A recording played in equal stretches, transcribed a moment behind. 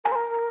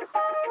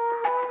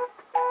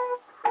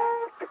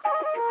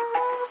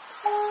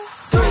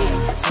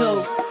2, 1.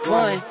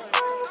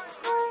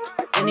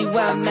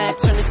 Anywhere I'm at,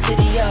 turn the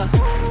city up.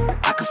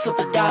 I can flip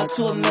a dime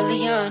to a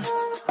million.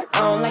 I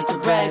don't like to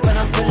brag, but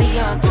I'm really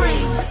on. 3,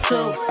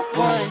 2,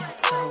 1.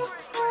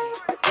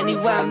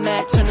 Anywhere I'm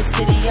at, turn the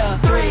city up.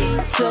 3,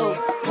 2,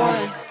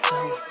 1.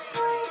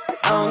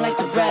 I don't like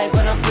to brag,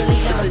 but I'm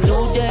really on. It's a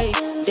new day,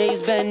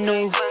 days been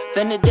new.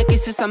 Been a decade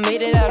since I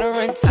made it out of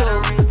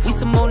rental. We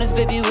some owners,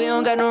 baby, we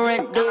don't got no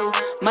rent due.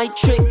 Might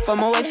trick, but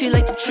my wife, you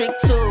like to trick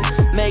too.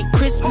 Merry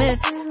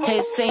Christmas,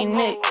 hey, Saint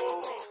Nick.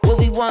 What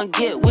we want,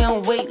 get, we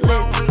on wait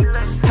list.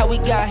 How we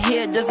got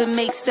here doesn't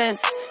make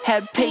sense.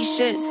 Have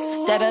patience,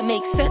 that'll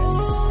make sense.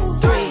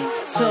 3,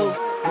 2,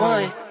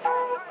 1.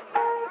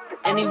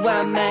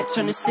 Anywhere I'm at,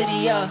 turn the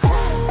city up.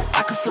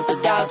 I can flip a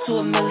dial to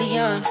a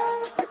million.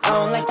 I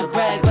don't like to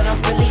brag, but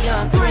I'm really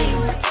on. 3,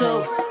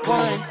 2,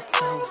 1.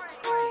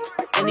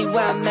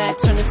 Anywhere I'm at,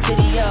 turn the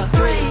city up.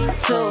 3,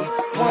 2, 1.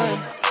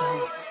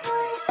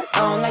 I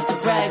don't like to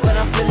brag, but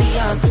I'm really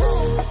on.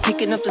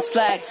 Picking up the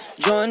slack,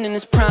 Jordan in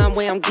his prime,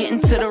 way I'm getting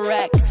to the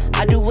rack.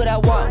 I do what I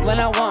want, when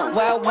I want,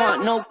 where I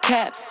want, no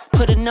cap.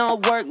 Put in all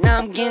work, now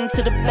I'm getting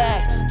to the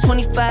back.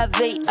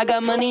 25-8, I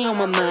got money on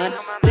my mind.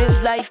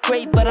 Live life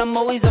great, but I'm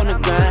always on the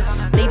grind.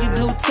 Navy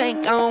blue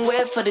tank, I don't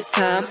wear it for the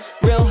time.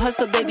 Real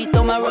hustler, baby,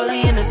 throw my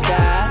rollie in the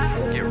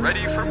sky. Get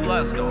ready for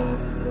blast off.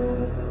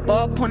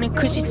 Ball pointing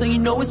cushy, so you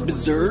know it's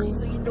berserk.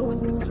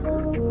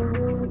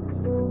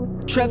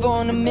 Trevor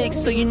on the mix,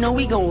 so you know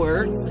we gon'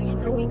 work.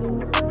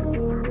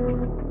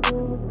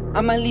 I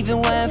might leave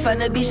in one,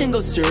 find the beach and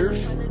go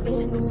surf.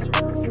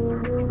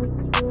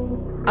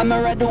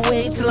 I'ma ride the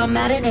wave till I'm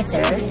out of this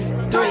earth.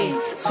 3,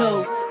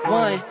 2,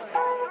 1.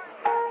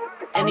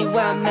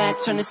 Anywhere I'm at,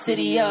 turn the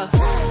city up.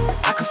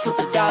 I can flip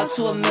a dial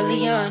to a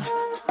million.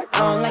 I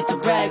don't like to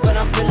brag, but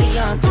I'm really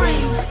on. 3,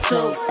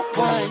 2,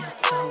 1.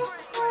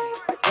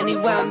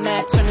 Anywhere I'm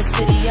at, turn the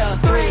city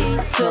up. 3,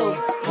 2,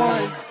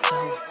 1.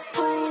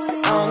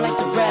 I don't like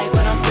to brag,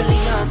 but I'm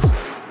really on.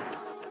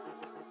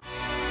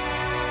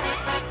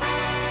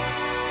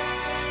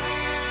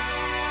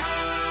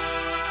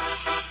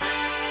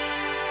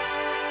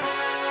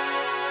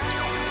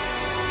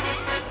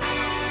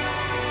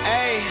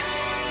 Hey,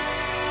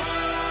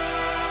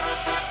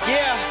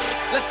 yeah,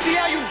 let's see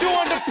how you do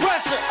under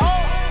pressure.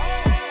 Oh,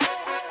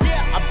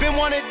 yeah, I've been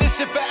wanting this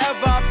shit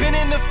forever. I've been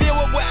in the field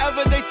with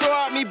whatever they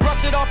throw at me.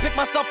 Brush it off, pick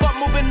myself up,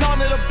 moving on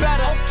to the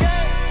better.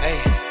 Okay,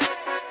 hey.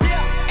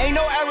 Ain't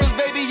no errors,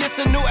 baby, it's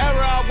a new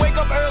era. I wake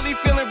up early,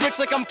 feeling rich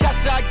like I'm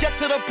Kesha. I get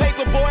to the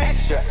paper, boy.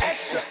 Extra,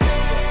 extra.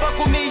 Fuck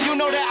with me, you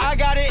know that I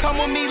got it. Come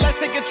with me, let's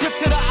take a trip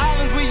to the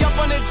islands. We up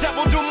on the jet,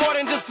 we'll do more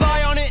than just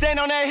fly on it. Stand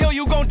on that hill,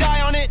 you gon'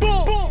 die on it.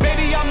 Boom, boom.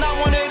 Baby, I'm not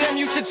one of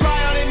them, you should try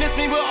on it. Miss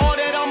me with all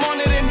that, I'm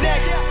on it and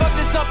next. Fuck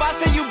this up, I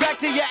send you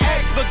back to your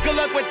ex. But good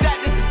luck with that,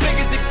 this is big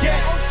as it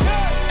gets.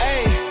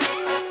 Hey,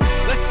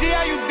 let's see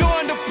how you do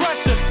under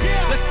pressure.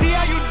 Let's see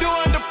how you do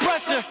under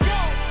pressure.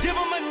 Give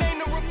them a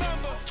name to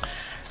remember.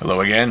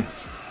 Hello again.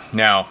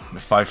 Now,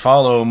 if I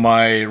follow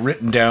my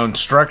written down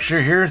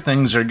structure here,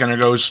 things are going to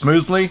go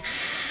smoothly.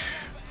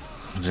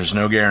 There's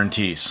no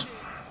guarantees.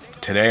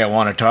 Today I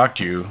want to talk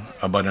to you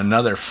about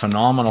another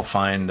phenomenal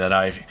find that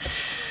I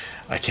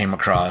came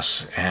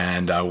across,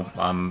 and I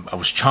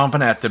was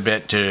chomping at the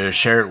bit to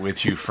share it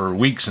with you for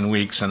weeks and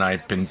weeks, and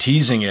I've been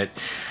teasing it.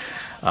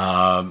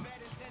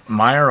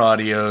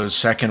 Myer-Audio's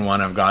second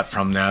one I've got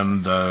from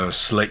them, the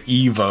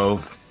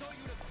SLIIVO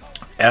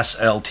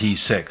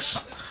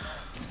SLT6.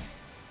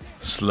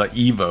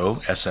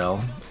 SLIIVO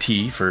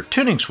SLT for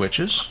tuning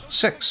switches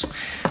 6.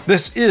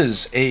 This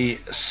is a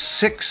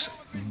 6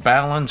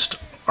 balanced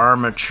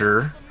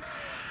armature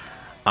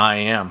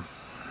IM,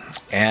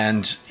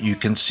 and you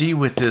can see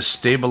with this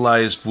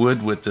stabilized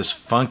wood with this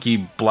funky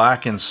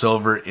black and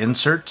silver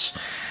inserts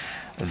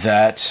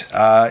that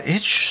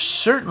it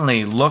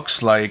certainly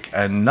looks like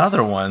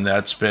another one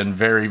that's been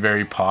very,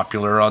 very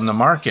popular on the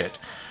market.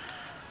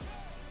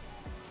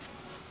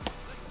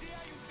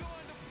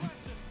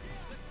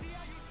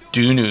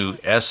 DUNU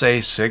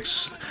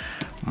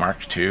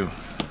SA6MKII.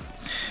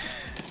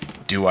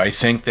 Do I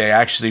think they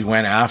actually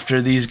went after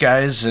these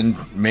guys and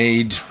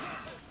made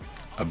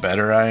a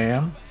better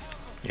IM?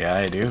 Yeah,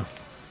 I do.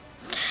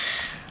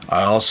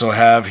 I also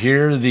have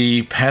here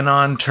the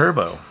PENON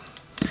TURBO.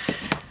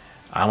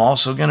 I'm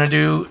also going to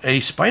do a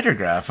spider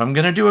graph. I'm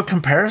going to do a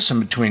comparison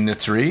between the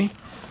three.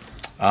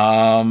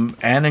 And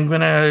I'm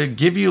going to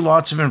give you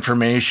lots of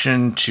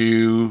information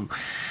to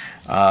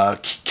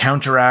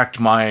counteract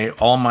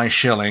all my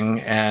shilling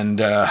and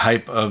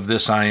hype of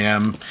this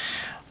IM.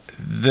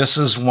 This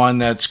is one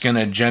that's going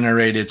to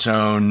generate its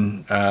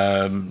own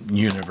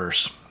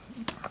universe.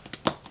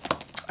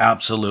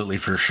 Absolutely,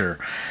 for sure.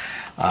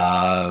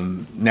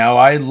 Now,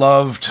 I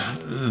loved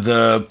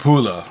the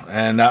Pula,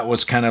 and that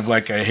was kind of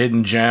like a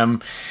hidden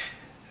gem.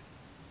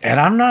 And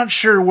I'm not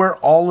sure where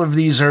all of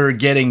these are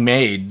getting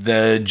made.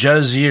 The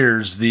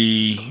Jazirs,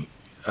 the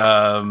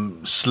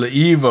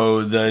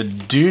SLIIVO, the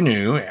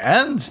DUNU,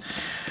 and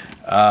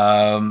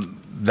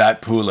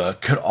that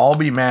Pula could all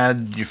be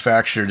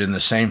manufactured in the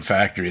same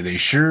factory. They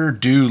sure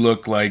do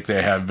look like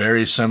they have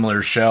very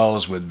similar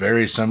shells with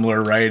very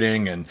similar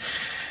writing, and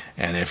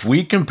if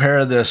we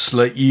compare the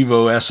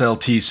SLIIVO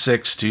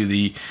SLT6 to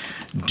the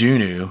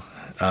DUNU,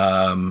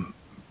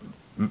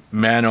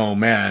 man oh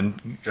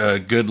man,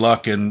 good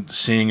luck in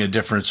seeing a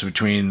difference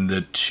between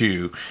the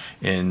two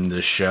in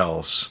the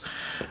shells,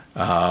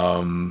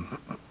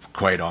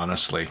 quite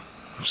honestly.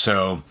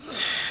 So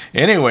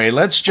anyway,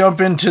 let's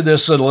jump into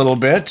this a little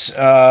bit.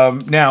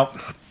 Now,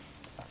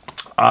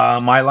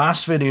 my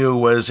last video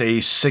was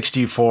a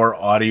 64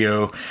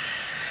 audio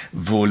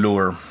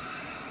velour.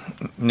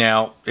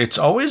 Now, it's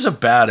always a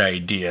bad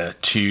idea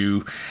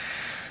to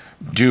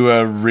do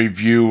a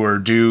review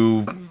or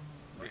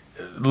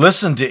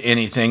listen to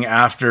anything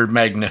after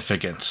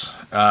magnificence.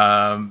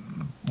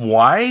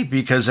 Why?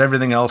 Because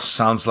everything else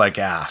sounds like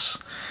ass.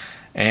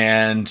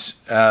 And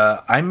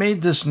I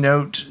made this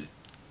note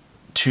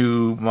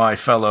to my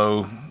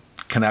fellow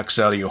Canucks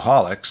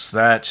audioholics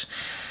that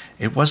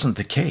it wasn't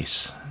the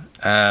case.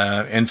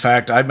 In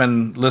fact, I've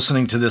been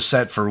listening to this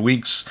set for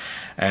weeks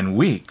and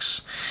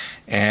weeks,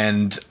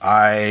 and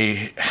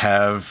I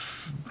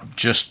have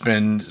just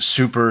been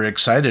super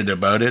excited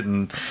about it,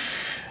 and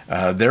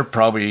they're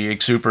probably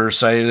super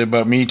excited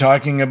about me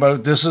talking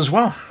about this as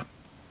well.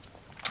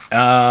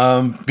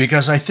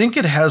 Because I think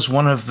it has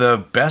one of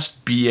the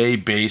best BA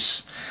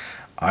bass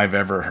I've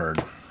ever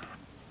heard.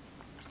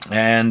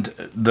 And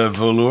the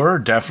velour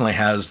definitely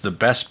has the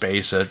best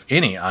bass of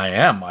any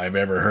IM I've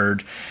ever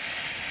heard.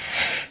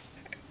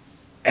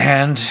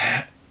 And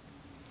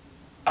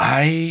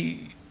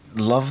I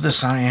love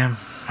this IM.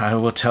 I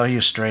will tell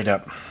you straight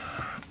up.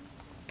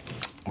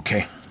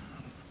 Okay.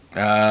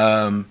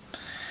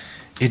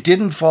 It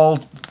didn't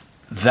fall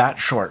that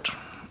short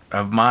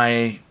of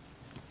my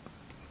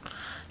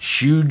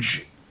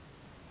huge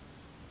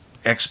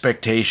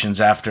expectations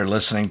after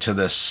listening to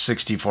the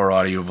 64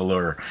 audio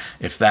velour,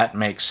 if that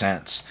makes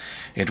sense.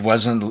 It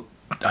wasn't,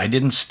 I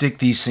didn't stick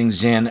these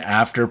things in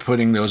after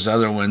putting those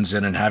other ones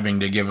in and having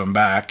to give them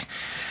back.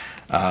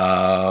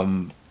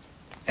 And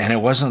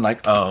it wasn't like,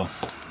 oh,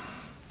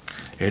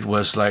 it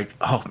was like,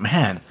 oh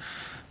man,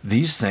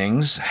 these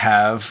things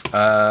have,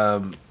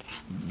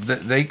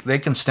 they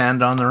can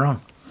stand on their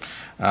own.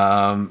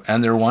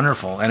 And they're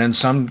wonderful. And in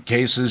some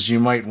cases, you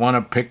might want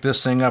to pick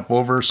this thing up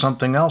over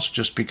something else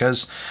just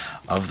because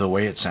of the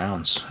way it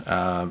sounds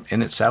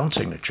in its sound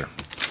signature.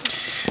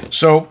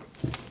 So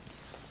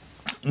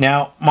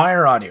now,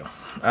 Myer-Audio.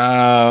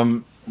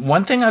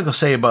 One thing I will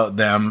say about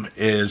them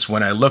is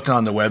when I looked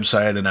on the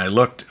website and I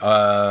looked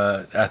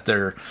at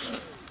their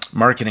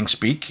marketing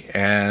speak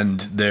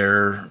and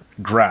their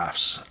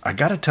graphs, I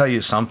got to tell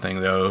you something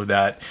though,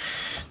 that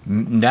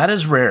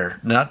is rare.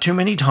 Not too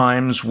many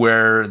times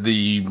where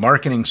the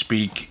marketing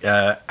speak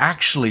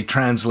actually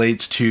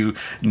translates to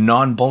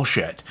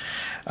non-bullshit.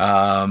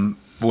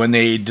 When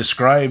they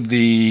describe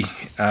the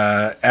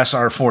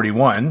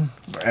SR41,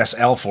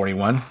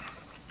 SL41,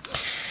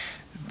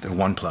 the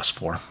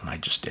 1+4, I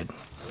just did,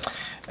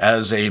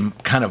 as a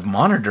kind of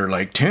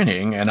monitor-like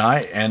tuning,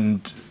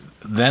 and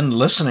then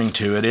listening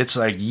to it, it's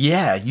like,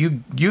 yeah,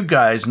 you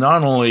guys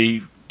not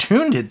only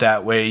tuned it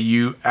that way,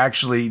 you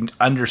actually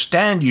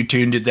understand you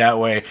tuned it that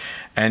way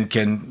and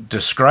can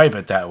describe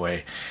it that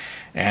way.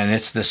 And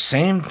it's the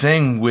same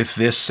thing with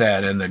this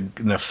set, and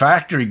the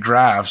factory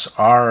graphs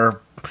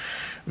are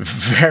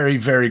very,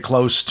 very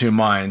close to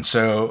mine.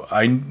 So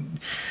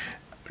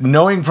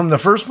knowing from the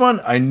first one,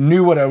 I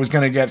knew what I was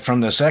going to get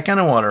from the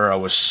second one, or I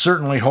was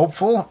certainly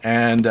hopeful,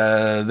 and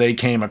they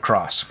came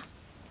across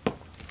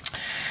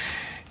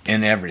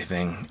in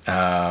everything,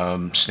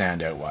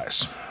 standout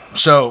wise.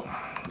 So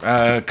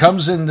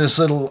comes in this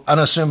little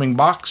unassuming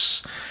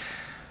box,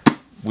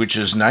 which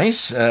is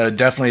nice.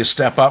 Definitely a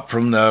step up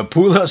from the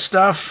Pula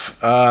stuff.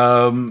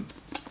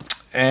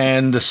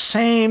 And the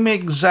same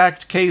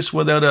exact case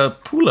without a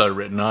Pula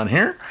written on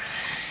here.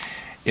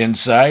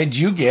 Inside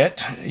you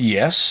get,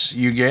 yes,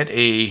 you get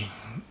a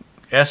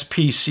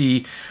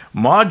SPC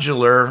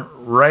modular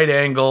right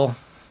angle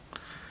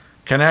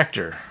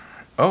connector.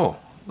 Oh,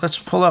 let's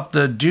pull up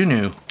the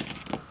DUNU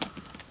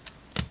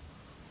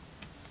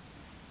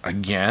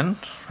again,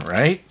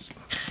 right?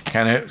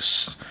 Kind of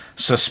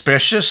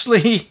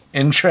suspiciously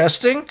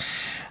interesting.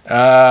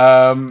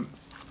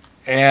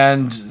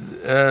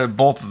 And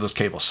both of those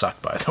cables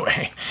suck, by the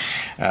way.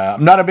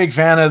 I'm not a big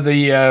fan of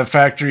the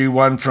factory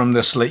one from the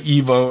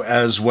SLIIVO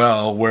as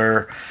well,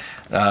 where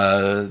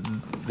the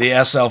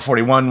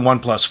SL41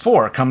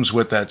 1+4 comes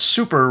with that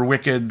super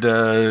wicked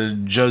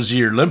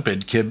Jazeer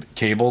limpid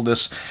cable.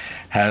 This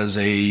has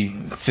a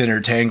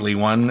thinner, tangly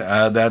one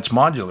that's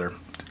modular.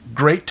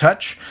 Great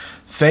touch.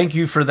 Thank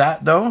you for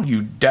that, though.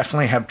 You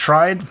definitely have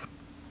tried.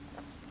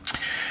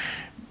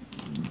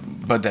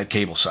 But that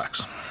cable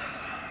sucks.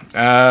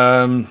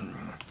 And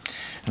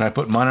I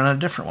put mine on a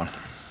different one.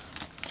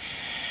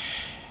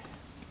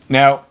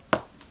 Now,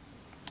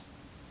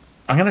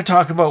 I'm going to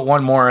talk about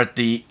one more at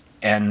the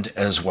end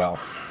as well.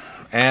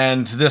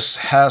 And this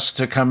has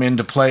to come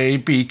into play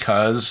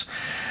because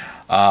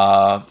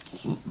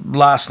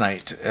last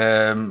night.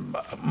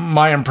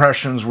 My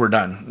impressions were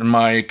done.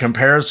 My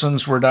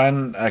comparisons were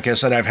done. Like I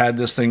said, I've had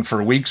this thing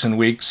for weeks and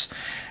weeks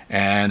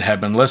and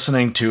have been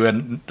listening to it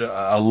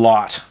a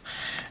lot.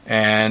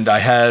 And I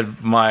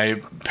had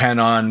my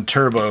PENON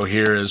Turbo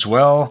here as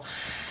well.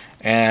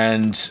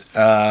 And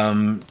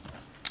I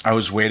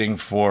was waiting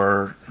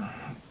for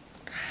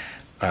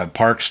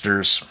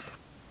Parkster's,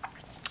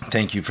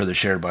 thank you for the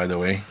share, by the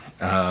way,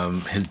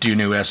 his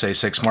DUNU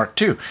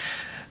SA6MKII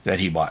that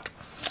he bought.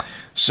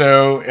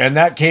 So, and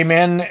that came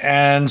in,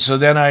 and so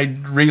then I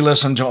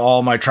re-listened to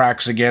all my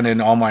tracks again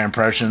and all my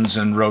impressions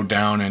and wrote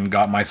down and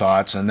got my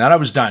thoughts, and then I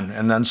was done.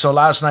 And then so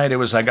last night it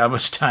was like I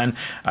was done.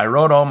 I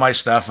wrote all my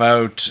stuff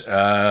out,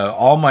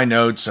 all my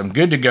notes. I'm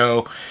good to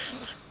go.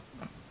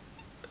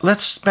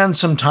 Let's spend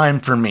some time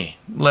for me.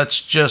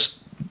 Let's just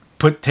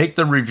take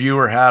the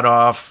reviewer hat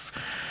off.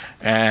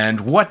 And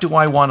what do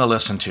I want to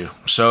listen to?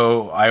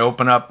 So I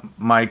open up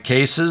my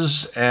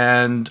cases,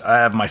 and I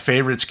have my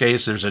favorites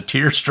case. There's a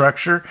tier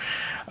structure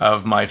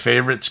of my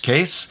favorites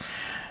case.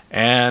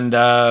 And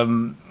I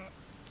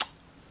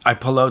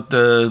pull out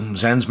the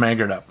Zen's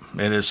Maggard Up.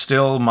 It is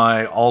still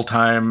my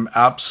all-time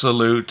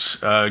absolute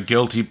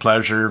guilty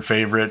pleasure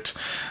favorite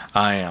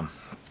IM.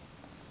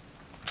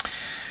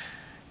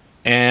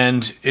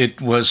 And it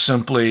was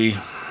simply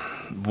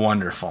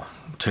wonderful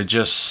to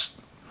just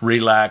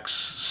relax,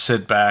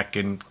 sit back,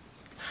 and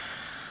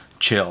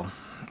chill.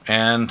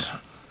 And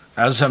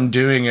as I'm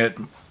doing it,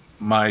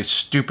 my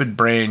stupid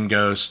brain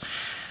goes,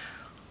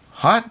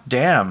 hot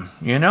damn,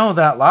 you know,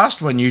 that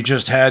last one you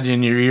just had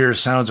in your ear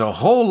sounds a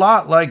whole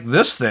lot like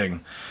this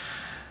thing.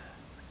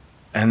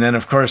 And then,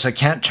 of course, I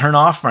can't turn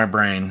off my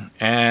brain.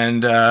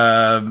 And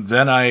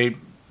then I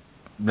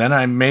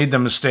made the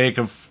mistake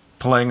of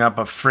pulling up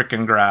a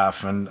frickin'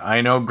 graph. And I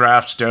know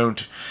graphs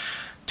don't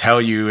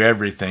tell you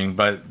everything,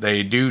 but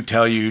they do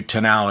tell you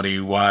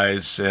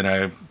tonality-wise in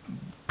a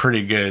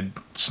pretty good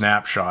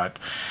snapshot.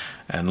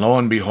 And lo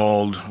and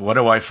behold, what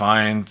do I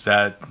find?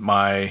 That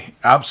my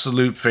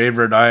absolute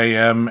favorite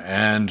IM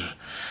and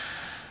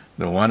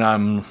the one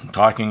I'm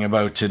talking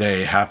about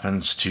today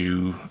happens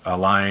to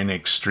align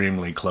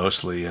extremely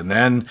closely. And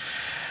then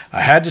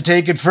I had to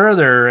take it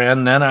further,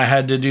 and then I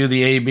had to do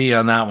the AB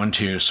on that one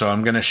too. So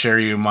I'm going to share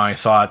you my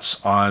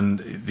thoughts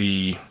on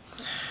the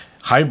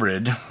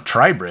hybrid,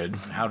 tribrid.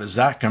 How does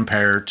that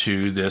compare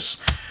to this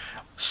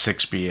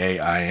 6BA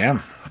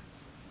IM?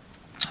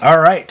 All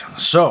right,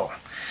 so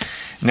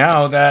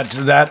now that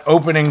that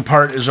opening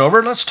part is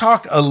over, let's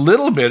talk a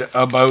little bit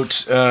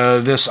about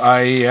this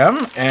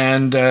IM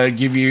and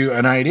give you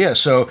an idea.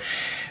 So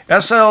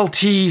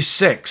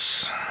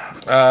SLT6,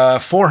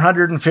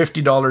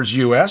 $450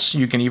 US.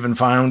 You can even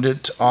find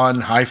it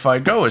on Hi-Fi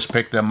Go. Has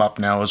picked them up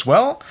now as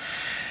well.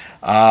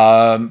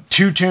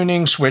 2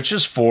 tuning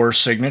switches, 4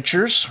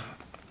 signatures,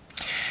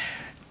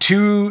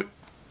 2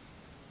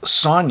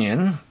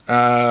 Sonyin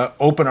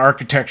open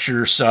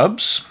architecture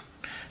subs,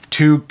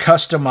 2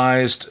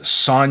 customized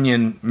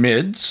Sonyin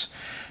mids,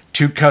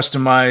 2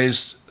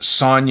 customized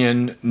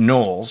Sonyin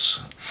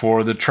nulls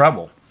for the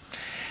treble.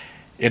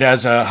 It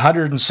has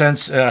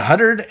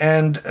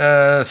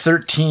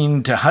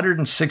 113 to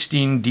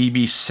 116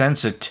 dB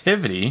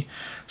sensitivity,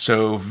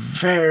 so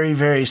very,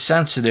 very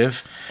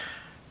sensitive.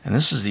 And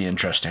this is the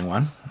interesting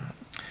one.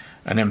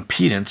 An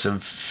impedance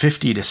of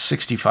 50 to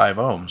 65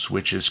 ohms,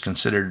 which is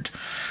considered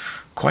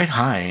quite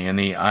high in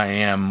the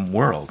IM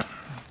world.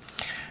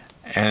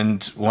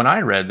 And when I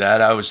read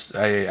that, I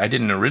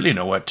didn't really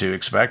know what to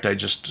expect. I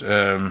just,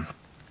 is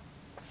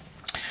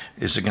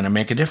it going to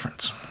make a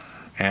difference?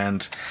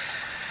 And,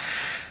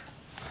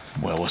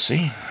 well, we'll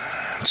see.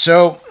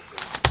 So,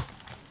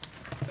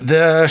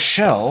 the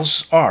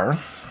shells are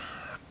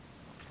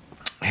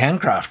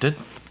handcrafted.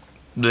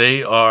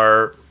 They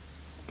are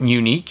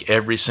unique,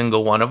 every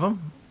single one of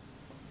them,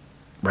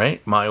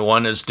 right? My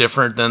one is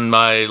different than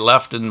my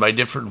left and my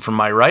different from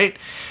my right.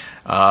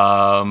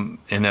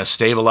 In a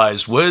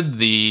stabilized wood,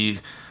 the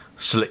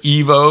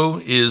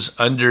SLIIVO is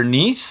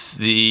underneath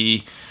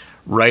the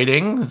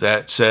writing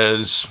that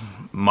says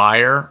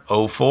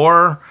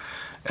Myer-Audio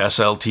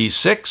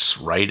SLT6,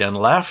 right and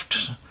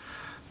left.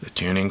 The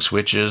tuning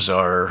switches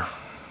are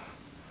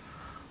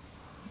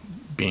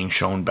being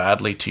shown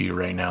badly to you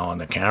right now on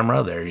the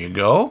camera. There you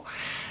go.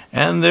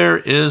 And there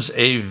is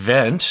a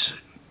vent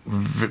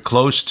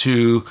close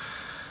to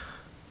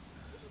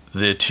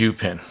the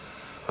 2-pin.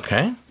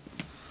 Okay.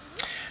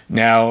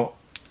 Now,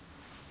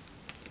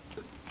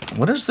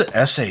 what does the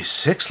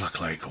SA6 look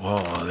like?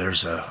 Whoa,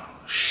 there's a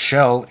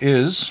shell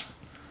is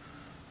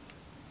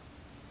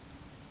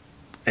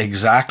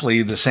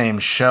exactly the same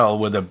shell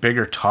with a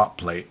bigger top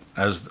plate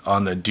as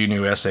on the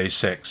DUNU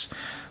SA6.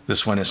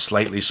 This one is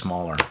slightly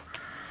smaller,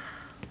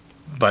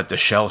 but the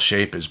shell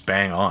shape is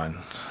bang on.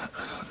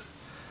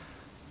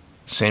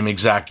 Same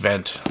exact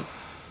vent.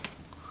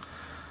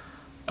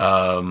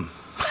 Okay.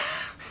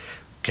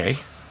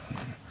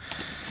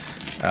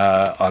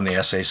 On the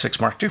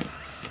SA6MKII.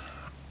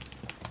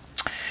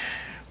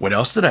 What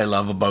else did I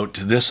love about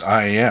this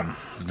IM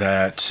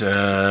that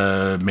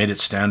made it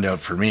stand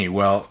out for me?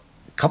 Well,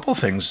 couple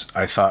things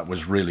I thought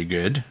was really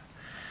good.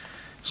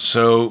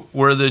 So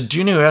where the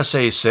DUNU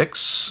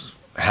SA6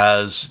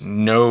 has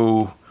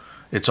no,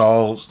 it's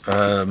all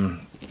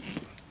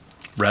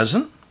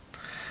resin,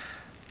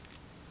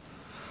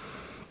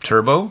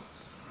 turbo,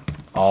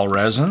 all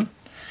resin,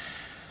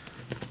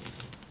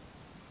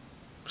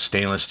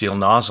 stainless steel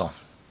nozzle.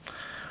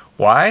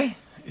 Why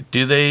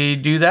do they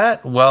do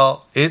that?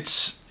 Well,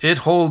 it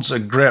holds a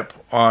grip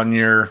on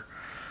your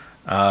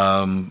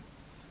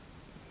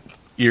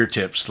ear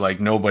tips like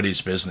nobody's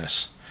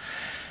business.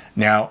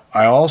 Now,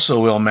 I also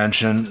will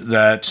mention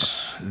that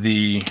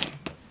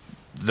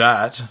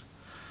that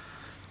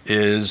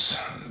is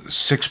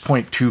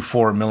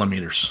 6.24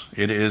 millimeters.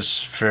 It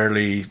is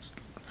fairly,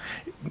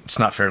 it's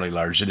not fairly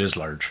large, it is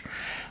large.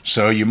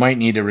 So you might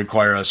need to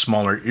require a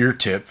smaller ear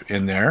tip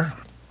in there.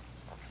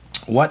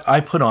 What I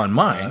put on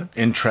mine,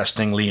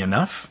 interestingly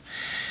enough,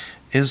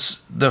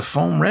 is the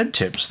foam red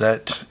tips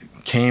that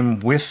came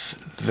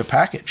with the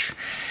package.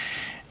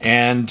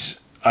 And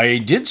I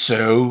did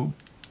so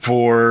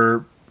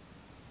for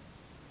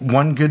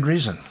one good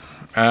reason.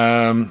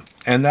 And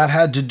that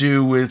had to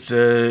do with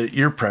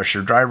ear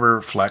pressure,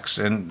 driver flex,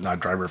 and not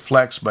driver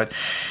flex, but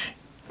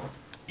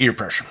ear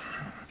pressure.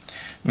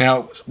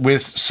 Now,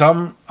 with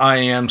some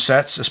IM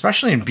sets,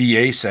 especially in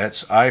BA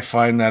sets, I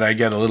find that I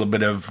get a little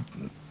bit of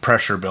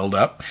pressure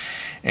buildup,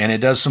 and it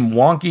does some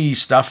wonky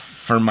stuff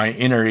for my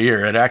inner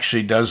ear. It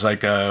actually does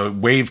like a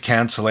wave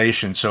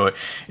cancellation, so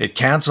it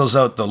cancels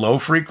out the low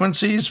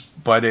frequencies,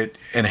 but it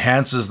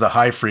enhances the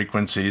high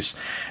frequencies,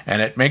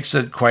 and it makes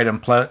it quite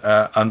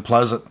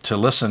unpleasant to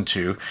listen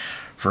to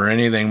for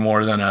anything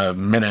more than a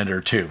minute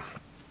or two.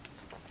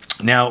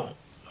 Now,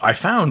 I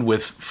found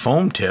with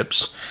foam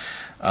tips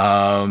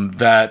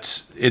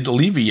that it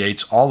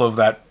alleviates all of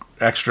that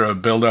extra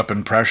buildup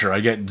and pressure. I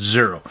get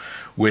zero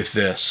with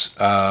this,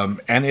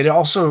 and it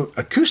also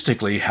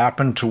acoustically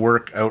happened to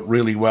work out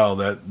really well.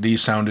 That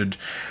these sounded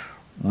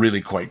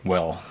really quite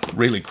well,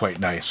 really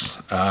quite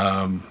nice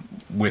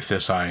with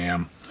this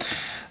IM,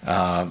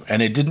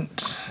 and it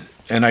didn't.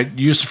 And I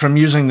used, from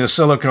using the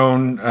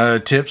silicone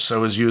tips, I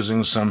was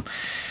using some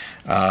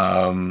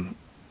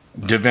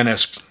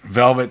Divinus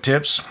velvet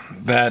tips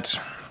that,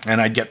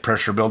 and I'd get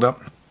pressure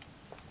buildup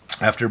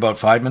after about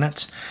 5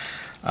 minutes.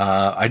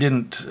 I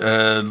didn't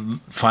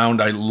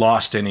found I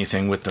lost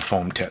anything with the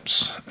foam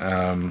tips.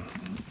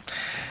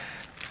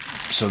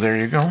 So there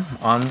you go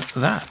on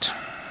that.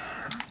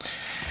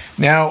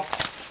 Now,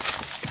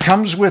 it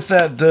comes with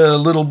that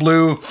little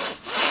blue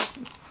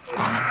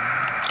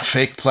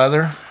fake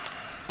pleather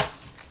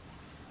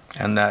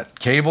and that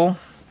cable,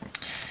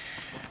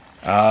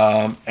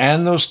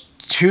 and those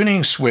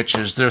tuning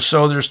switches.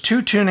 There's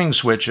two tuning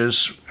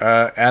switches,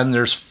 and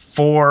there's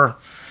four.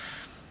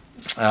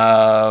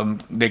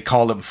 They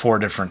call them four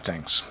different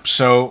things.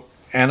 So,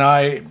 and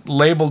I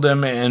labeled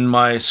them in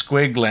my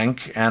squig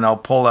link, and I'll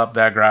pull up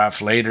that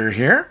graph later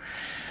here,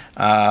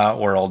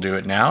 or I'll do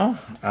it now.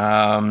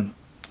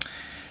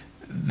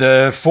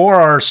 The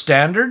four are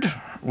standard,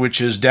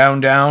 which is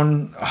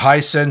down,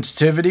 high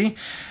sensitivity,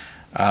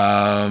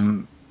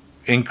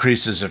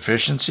 increases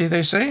efficiency,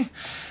 they say.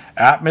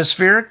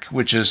 Atmospheric,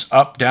 which is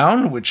up,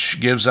 down, which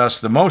gives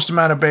us the most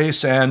amount of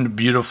bass and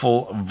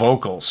beautiful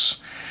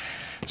vocals.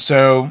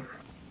 So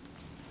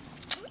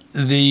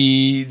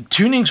the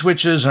tuning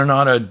switches are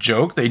not a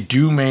joke. They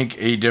do make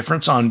a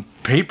difference. On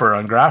paper,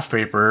 on graph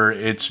paper,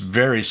 it's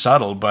very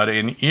subtle, but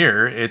in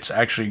ear, it's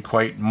actually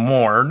quite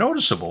more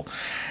noticeable,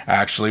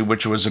 actually,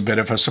 which was a bit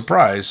of a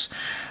surprise.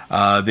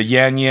 The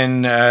Yan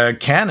Yin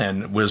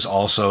Canon was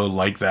also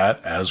like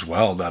that as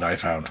well, that I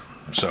found.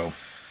 So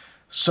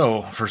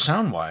for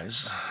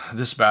sound-wise,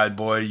 this bad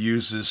boy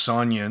uses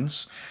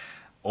Sonion's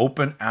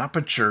open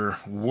aperture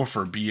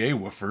woofer, BA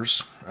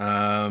woofers.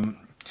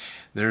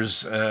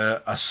 There's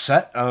a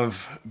set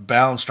of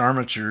balanced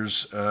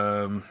armatures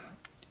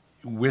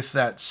with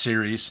that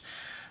series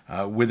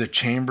with a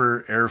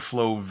chamber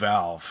airflow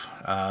valve,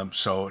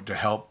 so to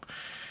help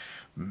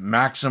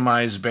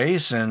maximize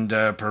bass and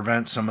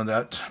prevent some of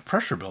that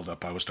pressure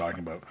buildup I was talking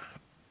about.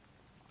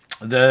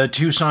 The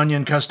two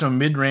Sonion custom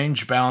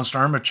mid-range balanced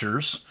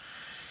armatures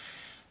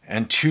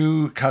and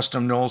two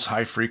custom Knowles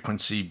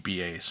high-frequency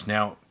BAs.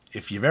 Now,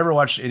 if you've ever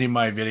watched any of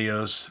my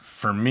videos,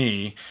 for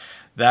me,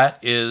 that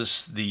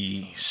is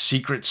the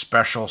secret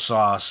special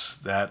sauce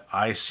that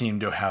I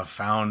seem to have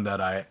found that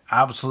I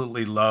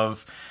absolutely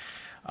love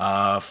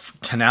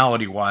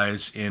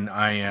tonality-wise in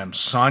IM.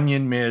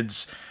 Sonion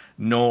mids,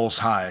 Knowles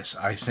highs.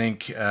 I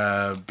think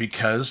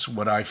because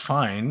what I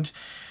find,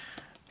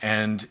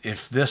 and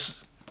if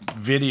this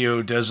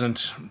video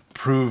doesn't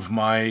prove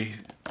my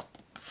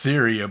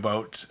theory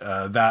about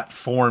that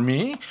for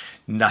me,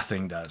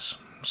 nothing does.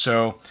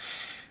 So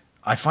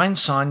I find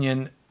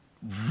Sonion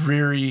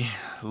very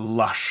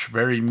lush,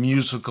 very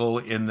musical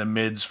in the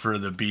mids for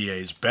the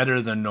BAs,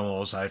 better than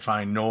Knowles. I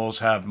find Knowles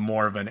have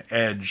more of an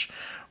edge,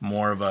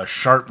 more of a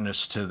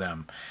sharpness to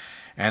them.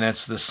 And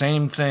it's the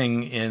same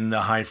thing in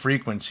the high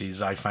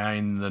frequencies. I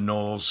find the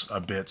Knowles a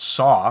bit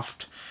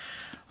soft,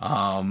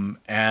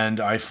 and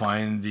I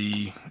find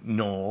the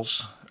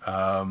Knowles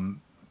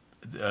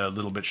a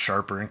little bit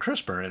sharper and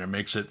crisper, and it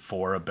makes it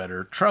for a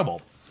better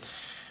treble.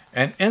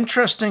 And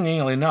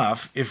interestingly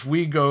enough, if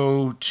we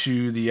go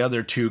to the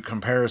other two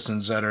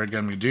comparisons that are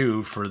going to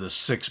do for the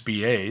 6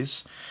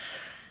 BAs,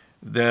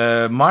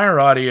 the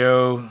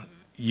Myer-Audio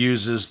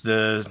uses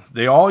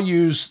they all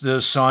use the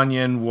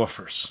Sonyin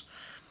woofers.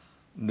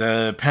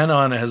 The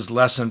PENON has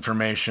less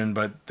information,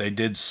 but they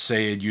did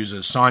say it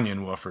uses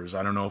Sonyin woofers.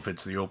 I don't know if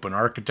it's the open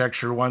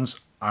architecture ones.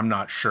 I'm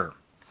not sure.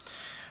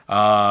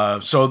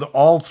 So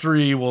all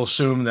three will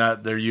assume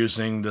that they're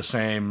using the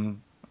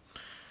same.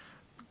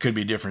 Could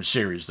be different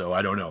series, though.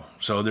 I don't know.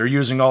 So they're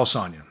using all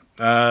Sonyin.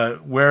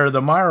 Where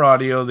the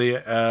Myer-Audio,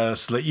 the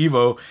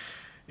SLIIVO,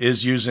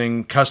 is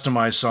using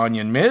customized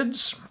Sonyin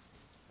mids.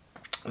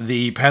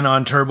 The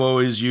PENON Turbo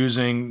is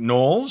using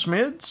Knowles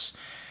mids.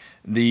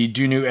 The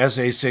DUNU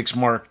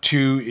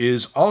SA6MKII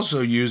is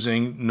also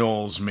using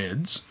Knowles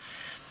mids.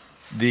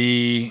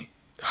 The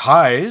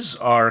highs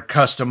are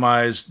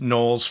customized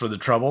Knowles for the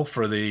treble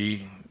for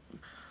the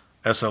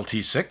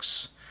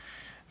SLT6.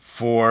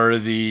 For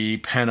the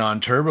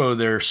PENON Turbo,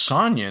 they're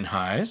Sonyin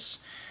highs.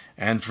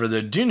 And for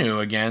the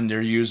DUNU, again,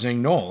 they're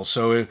using Knowles.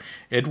 So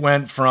it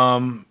went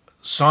from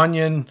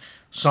Sonyin,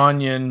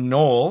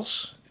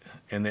 Knowles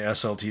in the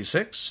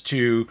SLT6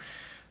 to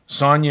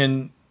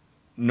Sonyin,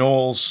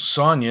 Knowles,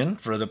 Sonyin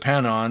for the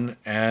PENON,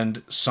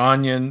 and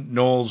Sonyin,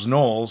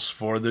 Knowles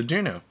for the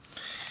DUNU.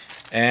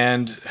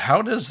 And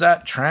how does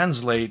that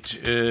translate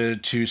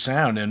to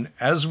sound? And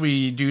as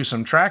we do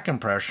some track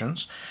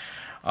impressions,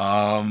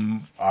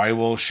 I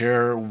will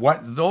share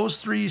what those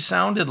three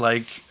sounded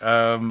like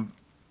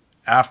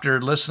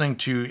after listening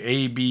to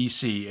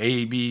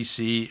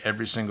ABC,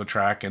 every single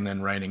track, and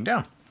then writing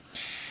down.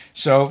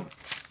 So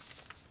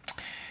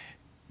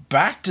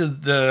back to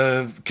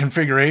the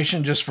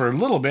configuration just for a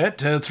little bit.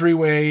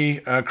 Three-way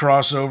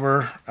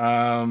crossover,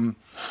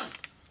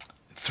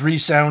 3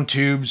 sound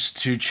tubes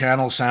to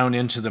channel sound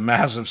into the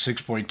massive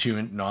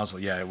 6.2-inch nozzle.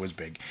 Yeah, it was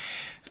big.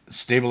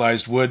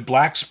 Stabilized wood.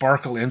 Black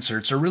sparkle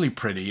inserts are really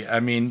pretty. I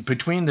mean,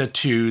 between the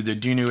two, the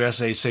DUNU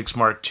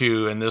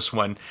SA6MKII and this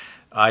one,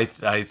 I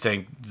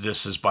think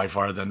this is by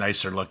far the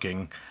nicer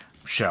looking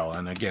shell.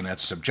 And again,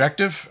 that's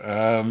subjective,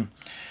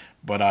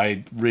 but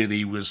I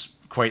really was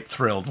quite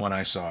thrilled when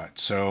I saw it.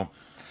 So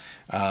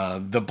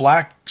the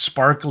black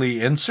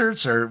sparkly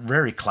inserts are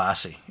very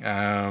classy.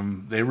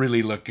 They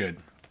really look good.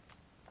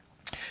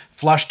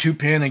 Flush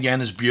 2-pin, again,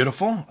 is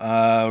beautiful.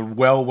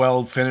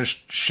 Well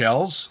finished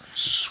shells.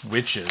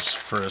 Switches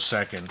for a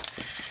second.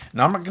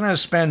 Now, I'm not going to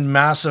spend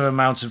massive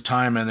amounts of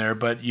time in there,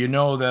 but you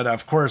know that,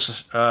 of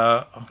course,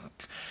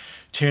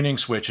 tuning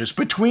switches.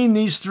 Between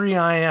these 3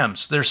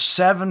 IMs, there's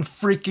 7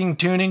 freaking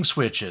tuning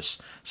switches.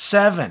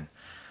 7.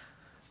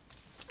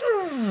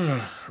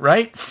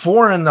 Right?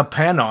 4 in the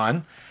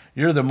PENON.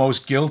 You're the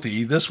most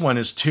guilty. This one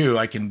is 2.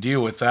 I can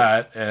deal with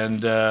that. And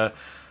the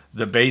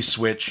bass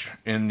switch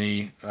in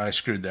the... I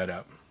screwed that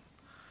up.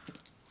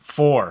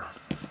 4.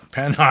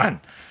 PENON.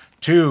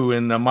 2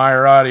 in the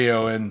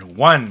Myer-Audio and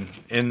 1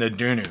 in the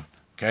DUNU.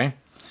 Okay?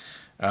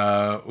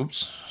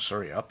 Oops.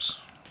 Sorry, ups.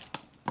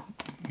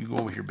 You go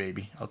over here,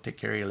 baby. I'll take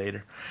care of you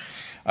later.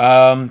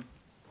 Now,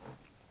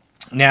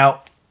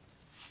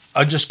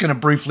 I'm just going to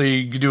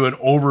briefly do an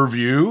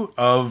overview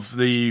of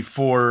the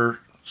 4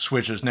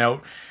 switches.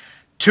 Now,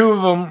 2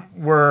 of them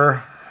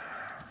were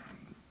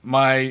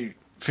my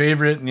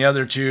favorite, and the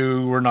other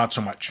 2 were not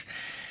so much.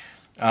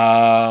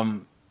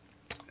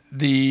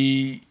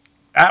 The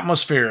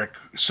atmospheric,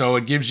 so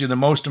it gives you the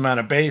most amount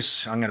of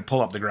bass. I'm going to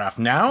pull up the graph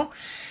now,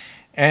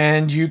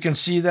 and you can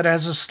see that it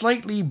has a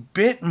slightly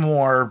bit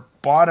more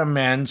bottom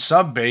end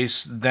sub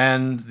bass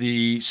than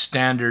the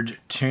standard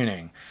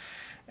tuning.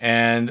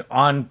 And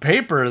on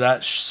paper,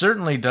 that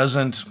certainly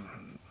doesn't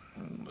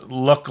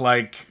look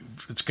like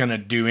it's going to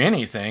do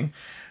anything.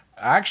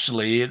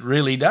 Actually, it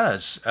really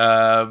does.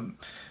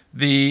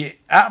 The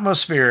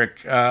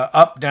atmospheric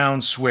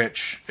up-down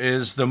switch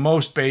is the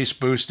most bass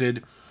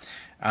boosted.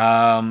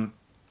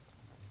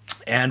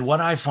 And what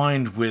I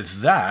find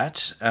with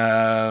that,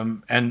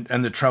 and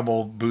the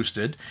treble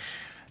boosted,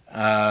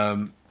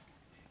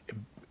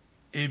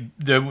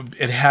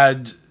 it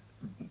had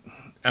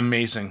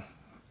amazing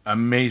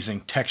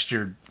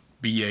textured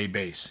BA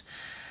bass.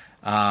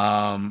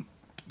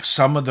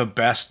 Some of the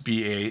best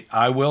BA,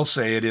 I will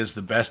say it is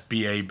the best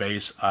BA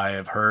bass I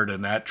have heard,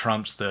 and that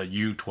trumps the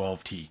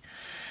U12T.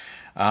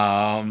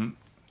 And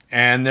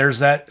there's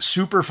that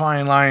super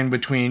fine line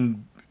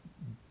between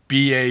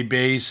BA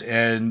bass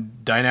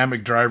and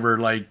dynamic driver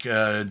like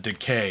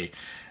decay,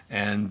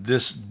 and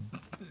this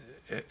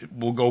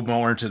we'll go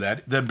more into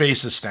that. The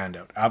bass is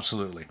standout,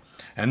 absolutely.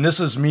 And this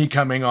is me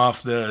coming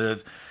off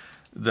the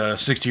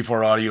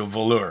 64 Audio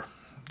Velour,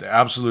 the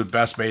absolute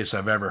best bass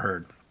I've ever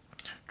heard.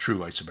 True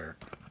isobaric.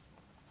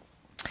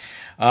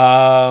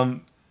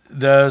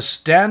 The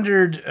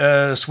standard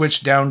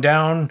switch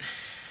down,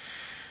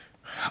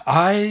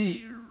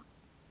 I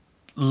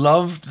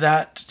loved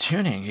that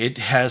tuning. It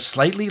has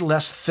slightly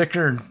less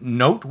thicker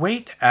note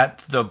weight at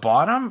the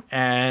bottom,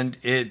 and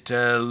and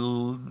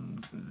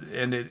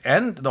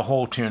the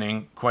whole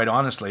tuning, quite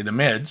honestly, the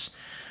mids,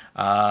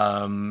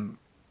 and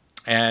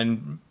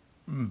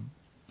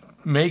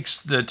makes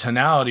the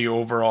tonality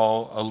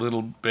overall a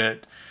little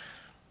bit,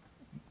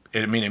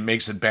 I mean, it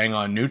makes it bang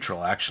on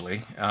neutral,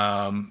 actually.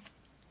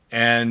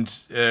 And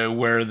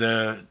where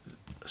the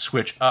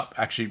switch up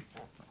actually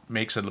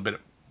makes it a little bit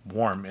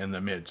warm in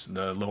the mids,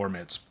 the lower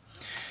mids.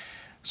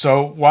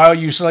 So while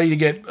you slightly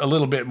get a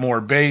little bit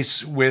more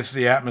bass with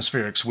the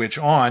atmospheric switch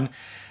on,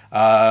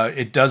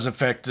 it does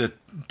affect the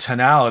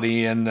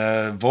tonality and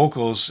the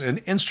vocals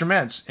and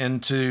instruments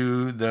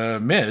into the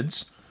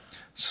mids,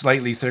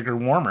 slightly thicker,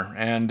 warmer.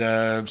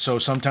 And so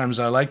sometimes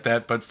I like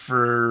that, but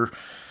for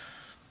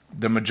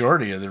the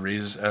majority of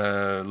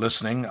the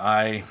listening,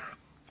 I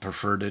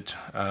preferred it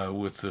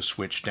with the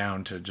switch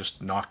down to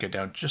just knock it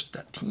down just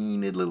a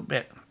teeny little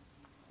bit.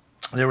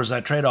 There was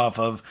that trade-off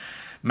of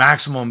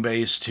maximum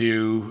bass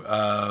to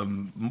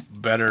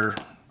better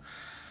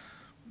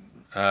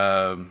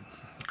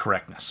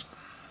correctness.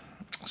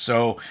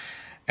 So,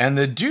 and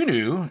the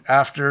DUNU,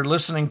 after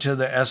listening to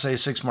the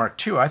SA6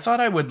 Mark II, I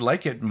thought I would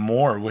like it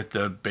more with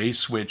the bass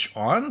switch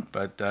on,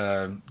 but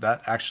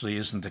that actually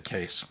isn't the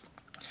case.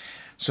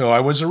 So I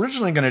was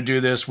originally going to do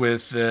this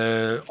with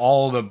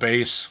all the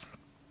bass,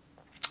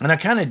 and I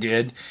kind of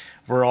did,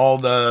 where all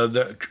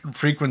the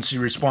frequency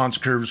response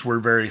curves were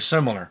very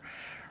similar,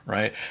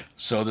 right?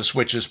 So the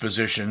switch is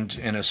positioned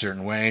in a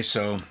certain way.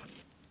 So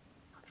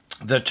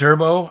the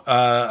turbo,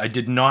 I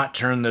did not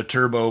turn the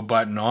turbo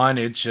button on.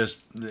 It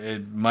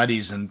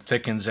muddies and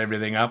thickens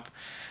everything up.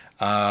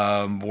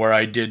 Where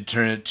I did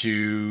turn it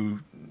to,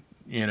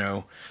 you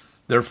know,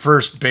 their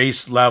first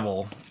bass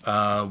level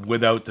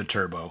without the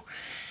turbo.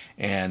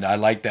 And I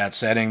like that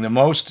setting the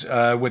most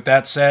with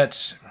that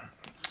set.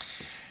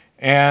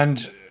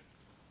 And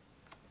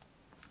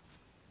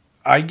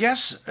I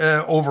guess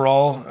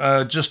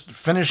overall, just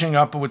finishing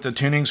up with the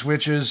tuning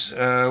switches,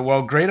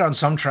 well, great on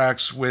some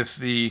tracks with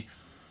the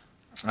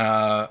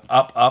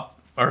up,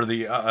 or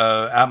the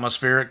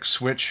atmospheric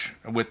switch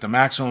with the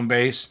maximum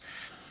bass.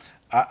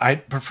 I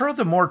prefer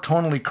the more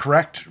tonally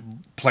correct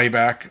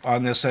playback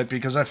on this set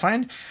because I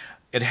find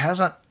it has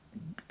an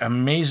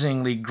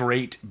amazingly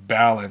great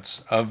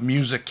balance of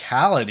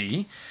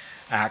musicality,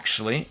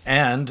 actually,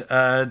 and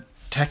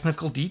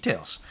technical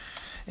details.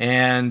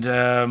 And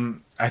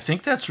I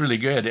think that's really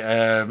good.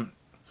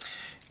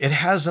 It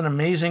has an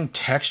amazing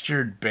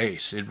textured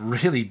bass. It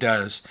really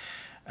does.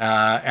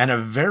 And a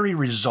very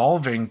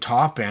resolving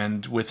top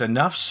end with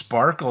enough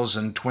sparkles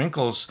and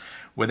twinkles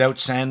without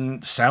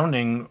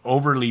sounding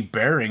overly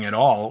bearing at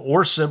all,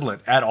 or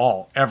sibilant at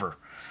all, ever.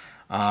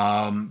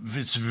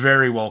 It's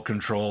very well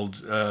controlled,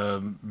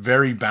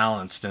 very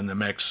balanced in the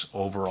mix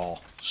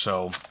overall.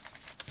 So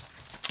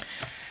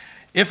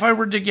if I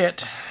were to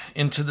get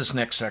into this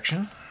next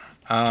section,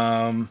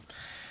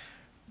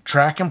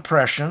 track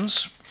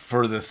impressions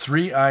for the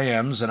 3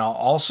 IMs, and I'll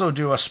also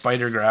do a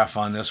spider graph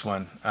on this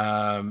one.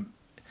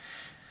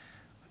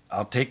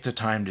 I'll take the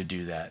time to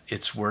do that.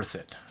 It's worth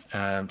it.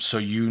 So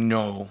you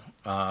know,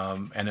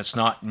 and it's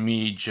not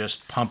me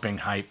just pumping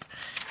hype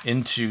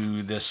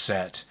into this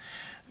set.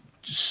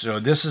 So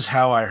this is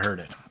how I heard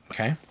it,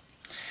 okay?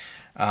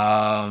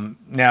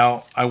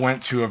 Now, I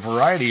went through a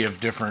variety of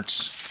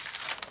different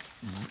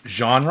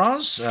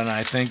genres, and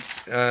I think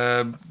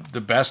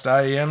the best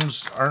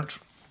IMs aren't...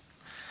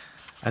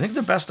 I think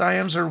the best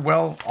IMs are,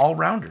 well,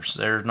 all-rounders.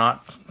 They're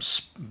not,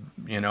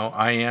 you know,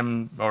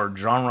 IM or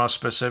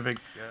genre-specific.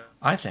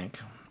 I think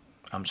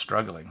I'm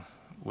struggling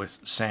with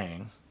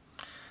saying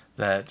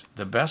that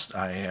the best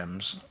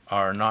IMs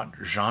are not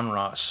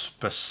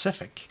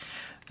genre-specific.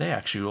 They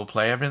actually will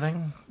play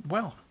everything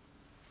well,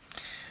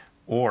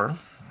 or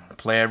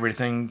play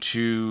everything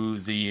to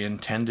the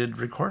intended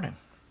recording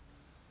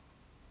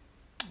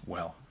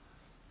well.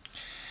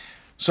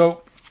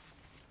 So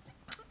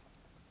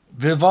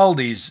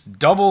Vivaldi's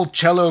Double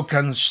Cello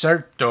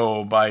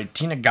Concerto by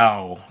Tina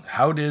Gao.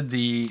 How did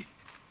the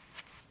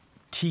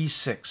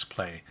T6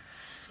 play?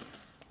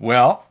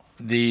 Well,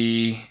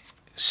 the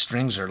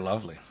strings are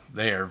lovely.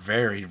 They are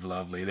very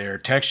lovely. They are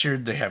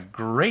textured. They have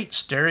great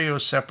stereo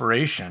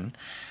separation,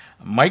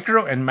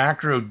 micro and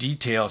macro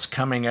details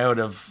coming out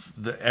of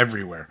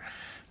everywhere.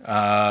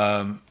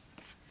 The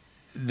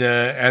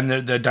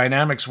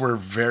dynamics were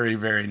very,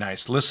 very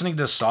nice. Listening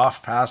to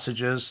soft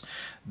passages,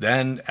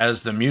 then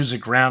as the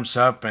music ramps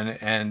up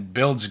and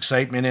builds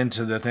excitement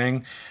into the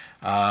thing,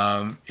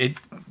 it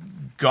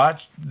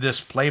got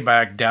this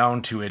playback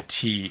down to a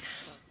T.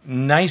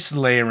 Nice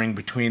layering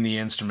between the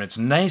instruments,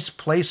 nice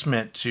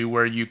placement to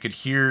where you could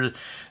hear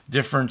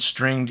different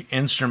stringed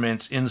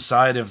instruments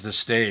inside of the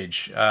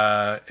stage.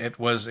 It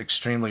was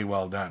extremely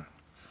well done.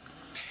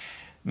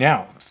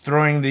 Now,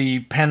 throwing the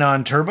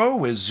PENON Turbo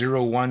with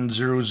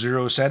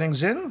 0100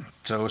 settings in,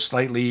 so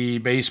slightly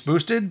bass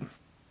boosted,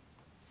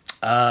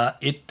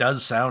 it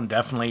does sound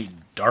definitely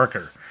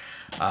darker.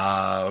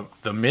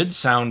 The mids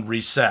sound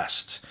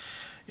recessed.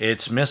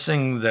 It's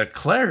missing the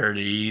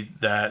clarity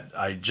that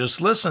I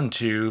just listened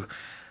to,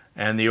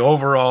 and the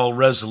overall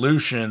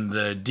resolution,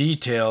 the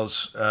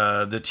details.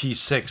 The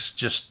T6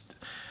 just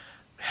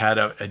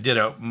did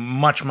a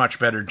much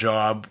better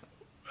job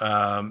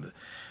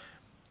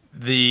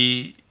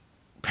The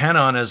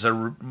PENON is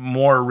a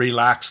more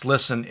relaxed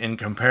listen in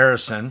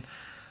comparison,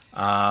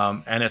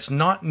 and it's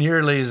not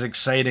nearly as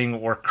exciting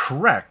or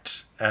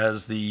correct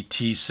as the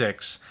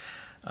T6.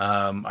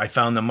 I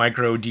found the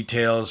micro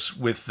details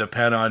with the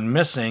PENON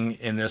missing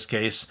in this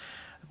case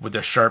with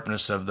the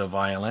sharpness of the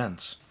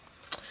violins.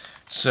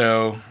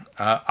 So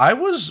I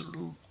was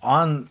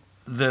on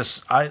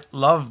this. I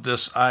love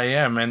this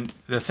IM, and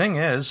the thing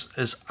is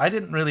I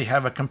didn't really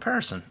have a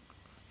comparison.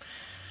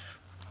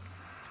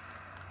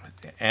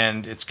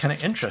 And it's kind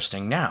of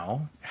interesting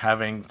now,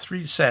 having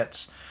 3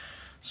 sets,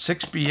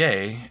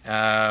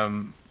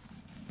 6BA,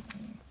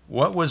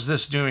 what was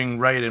this doing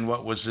right and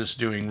what was this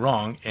doing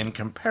wrong in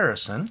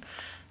comparison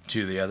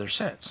to the other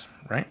sets,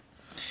 right?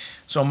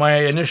 So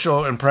my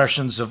initial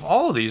impressions of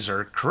all of these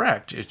are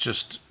correct. It's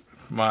just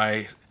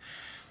my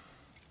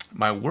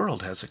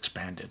world has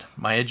expanded.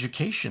 My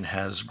education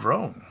has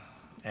grown.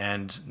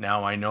 And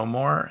now I know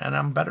more and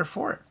I'm better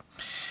for it,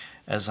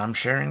 as I'm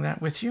sharing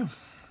that with you.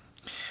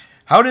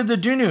 How did the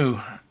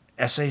DUNU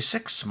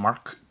SA6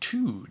 Mark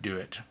II do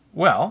it?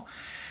 Well,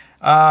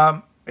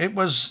 it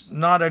was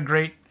not a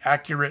great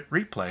accurate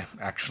replay,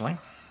 actually.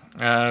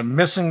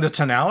 Missing the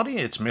tonality,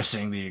 it's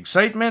missing the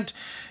excitement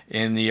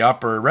in the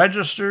upper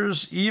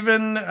registers,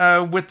 even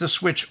with the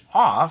switch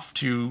off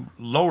to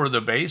lower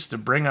the bass to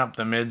bring up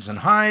the mids and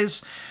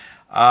highs.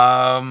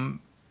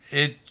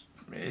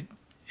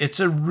 It's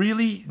a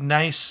really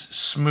nice,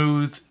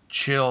 smooth,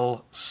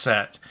 chill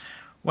set.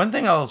 One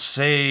thing I'll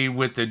say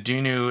with the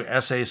DUNU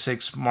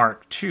SA6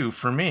 Mark II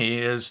for me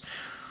is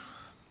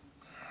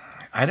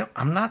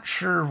I'm not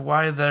sure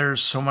why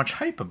there's so much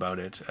hype about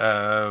it.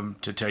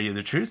 To tell you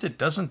the truth, it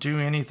doesn't do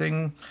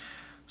anything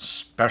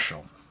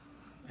special,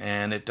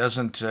 and it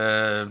doesn't.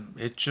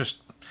 It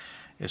just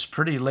is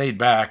pretty laid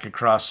back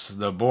across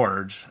the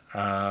board,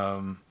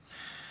 and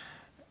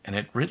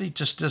it really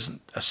just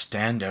isn't a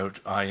standout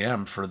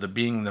IM for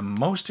being the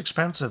most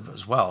expensive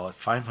as well at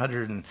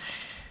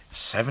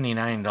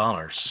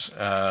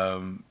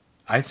 $579.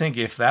 I think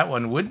if that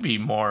one would be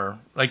more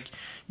like,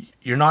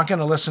 you're not going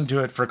to listen to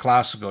it for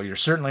classical. You're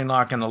certainly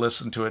not going to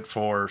listen to it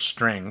for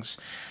strings.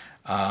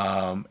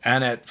 And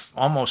at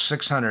almost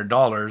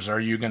 $600, are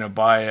you going to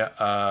buy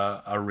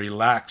a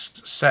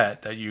relaxed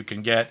set that you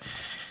can get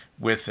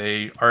with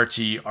a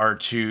RT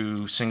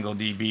R2 single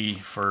dB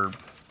for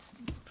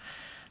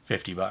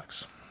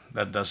 $50?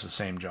 That does the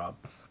same job.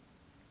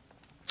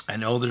 I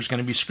know there's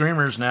going to be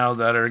screamers now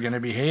that are going to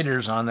be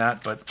haters on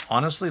that, but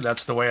honestly,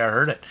 that's the way I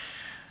heard it.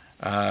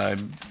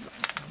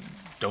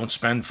 Don't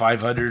spend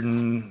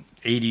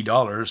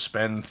 $580.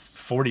 Spend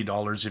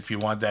 $40 if you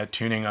want that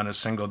tuning on a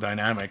single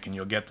dynamic, and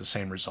you'll get the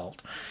same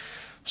result.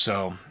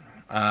 So,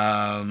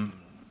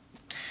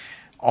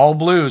 All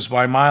Blues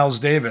by Miles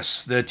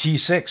Davis, the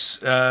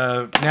T6.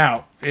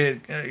 Now,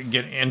 it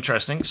get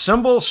interesting.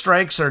 Cymbal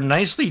strikes are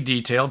nicely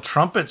detailed.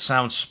 Trumpet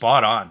sounds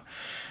spot on.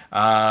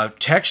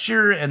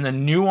 Texture and the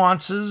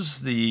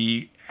nuances,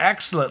 the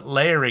excellent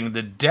layering,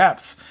 the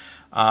depth,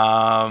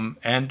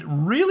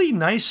 and really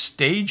nice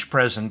stage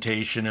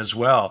presentation as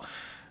well.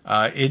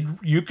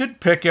 You could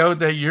pick out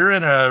that you're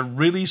in a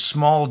really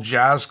small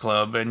jazz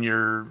club, and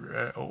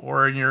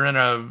or you're in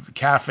a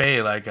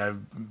cafe. Like,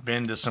 I've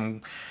been to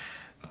some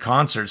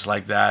concerts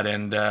like that,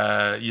 and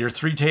you're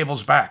 3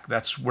 tables back.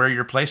 That's where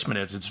your placement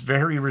is. It's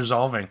very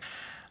resolving.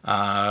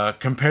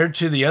 Compared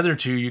to the other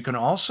two, you can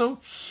also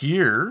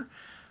hear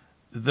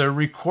the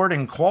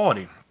recording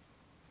quality.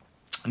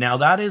 Now,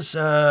 that is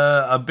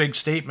a big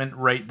statement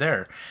right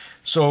there.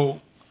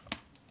 So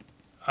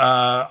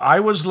I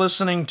was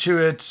listening to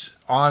it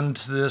on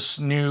this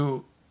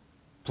new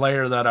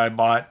player that I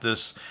bought,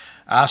 this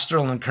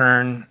Astral &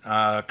 Kern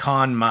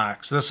Con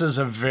Max. This is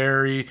a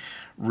very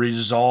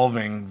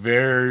resolving,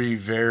 very,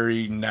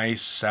 very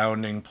nice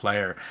sounding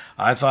player.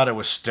 I thought it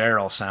was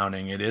sterile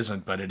sounding. It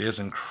isn't, but it is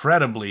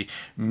incredibly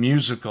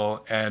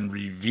musical and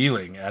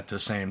revealing at the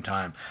same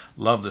time.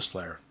 Love this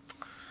player.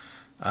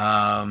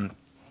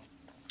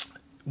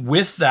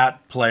 With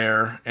that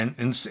player, and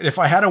if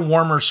I had a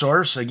warmer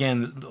source,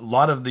 again, a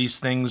lot of these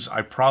things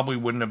I probably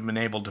wouldn't have been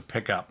able to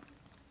pick up.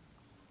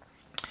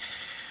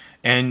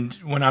 And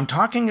when I'm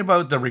talking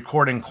about the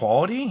recording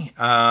quality,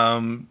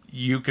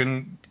 you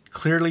can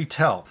clearly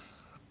tell.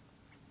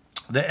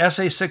 The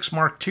SA6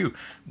 Mark II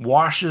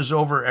washes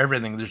over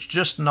everything. There's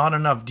just not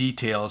enough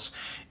details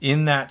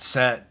in that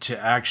set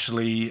to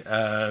actually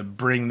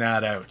bring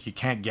that out. You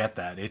can't get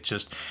that.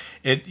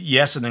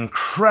 Yes, it's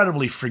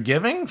incredibly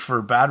forgiving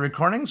for bad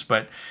recordings,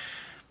 but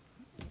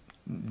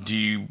do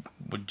you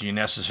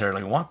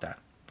necessarily want that?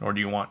 Or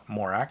do you want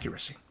more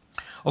accuracy?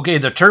 Okay,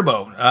 the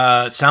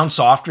turbo sounds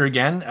softer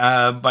again,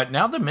 but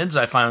now the mids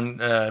I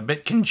found a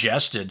bit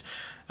congested.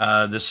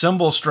 The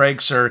cymbal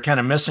strikes are kind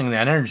of missing the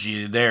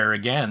energy there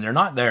again. They're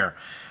not there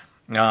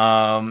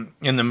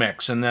in the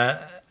mix, and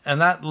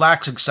that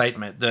lacks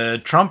excitement.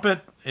 The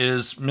trumpet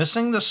is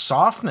missing the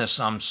softness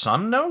on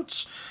some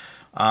notes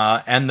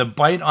and the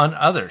bite on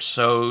others.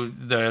 So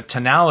the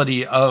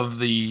tonality of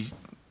the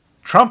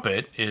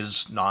trumpet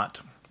is not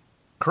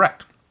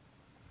correct.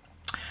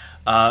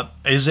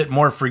 Is it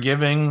more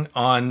forgiving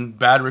on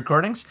bad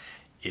recordings?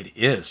 It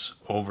is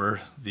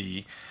over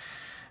the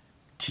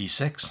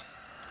T6.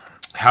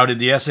 How did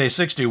the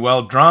SA6 do?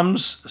 Well,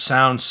 drums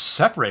sound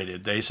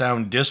separated. They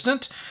sound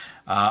distant.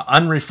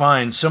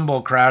 Unrefined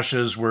cymbal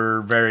crashes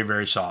were very,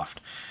 very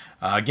soft.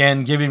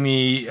 Again, giving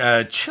me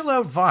chill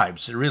out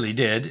vibes. It really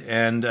did.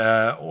 And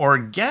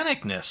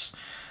organicness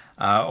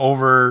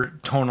over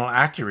tonal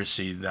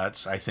accuracy.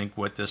 That's, I think,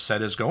 what this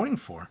set is going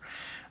for.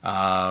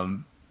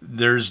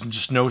 There's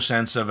just no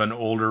sense of an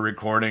older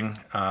recording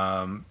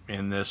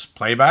in this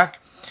playback.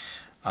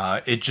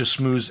 It just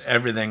smooths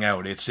everything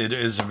out. It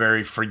is a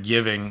very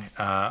forgiving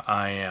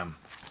IM.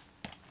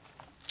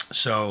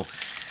 So,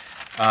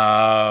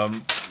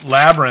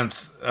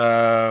 Labyrinth,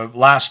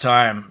 last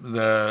time,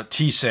 the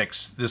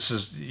T6, this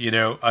is, you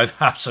know, I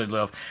absolutely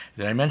love.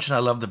 Did I mention I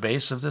love the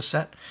bass of this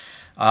set?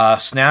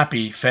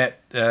 Snappy, fit,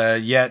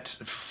 yet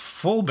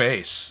full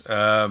bass.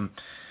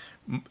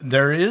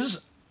 There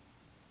is,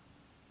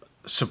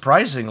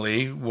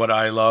 surprisingly, what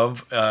I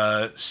love,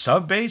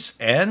 sub bass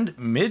and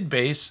mid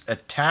bass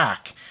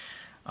attack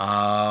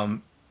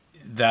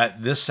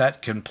that this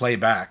set can play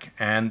back,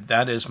 and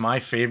that is my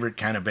favorite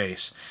kind of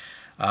bass.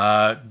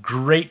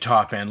 Great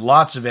top end,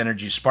 lots of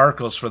energy.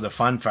 Sparkles for the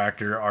fun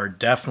factor are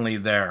definitely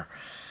there.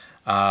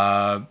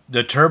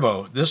 The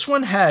turbo, this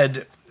one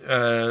had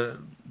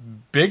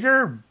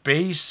bigger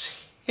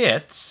bass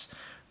hits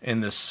in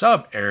the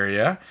sub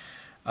area,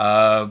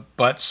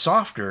 but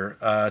softer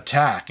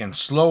attack and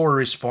slower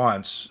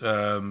response.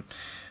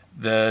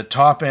 The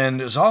top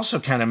end is also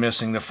kind of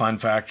missing the fun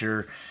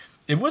factor.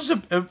 It was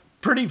a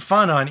pretty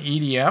fun on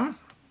EDM,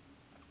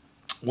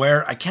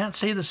 where I can't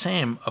say the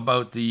same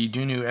about the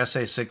DUNU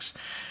SA6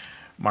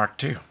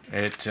 Mark II.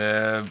 It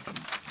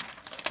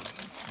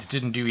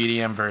didn't do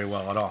EDM very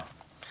well at all.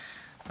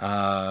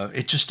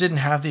 It just didn't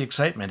have the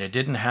excitement. It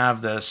didn't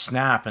have the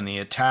snap and the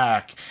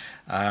attack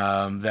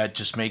that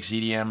just makes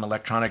EDM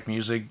electronic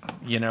music,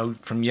 you know,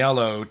 from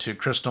Yellow to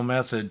Crystal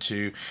Method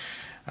to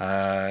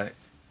a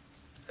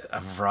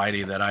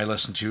variety that I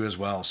listen to as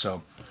well.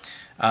 So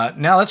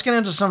now let's get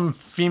into some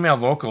female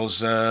vocals.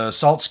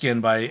 Salt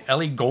Skin by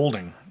Ellie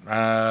Goulding.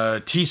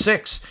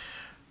 T6,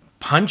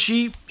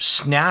 punchy,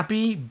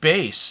 snappy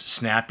bass,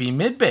 snappy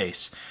mid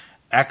bass,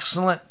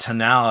 excellent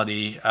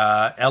tonality.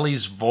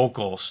 Ellie's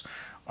vocals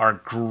are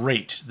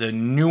great. The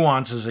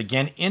nuances,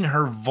 again, in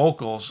her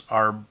vocals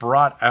are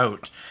brought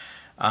out.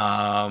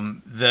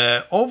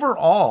 The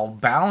overall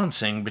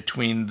balancing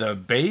between the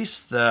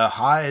bass, the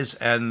highs,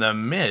 and the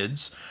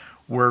mids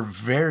were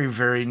very,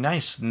 very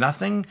nice.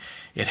 Nothing,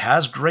 it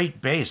has great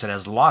bass, it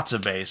has lots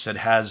of bass, it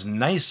has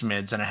nice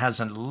mids, and it has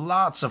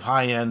lots of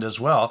high end as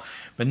well,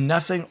 but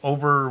nothing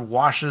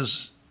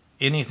overwashes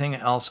anything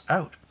else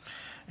out.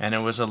 And it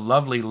was a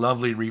lovely,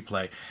 lovely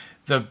replay.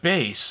 The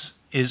bass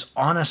is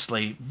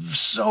honestly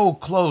so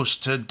close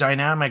to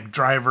dynamic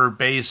driver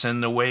bass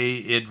in the way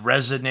it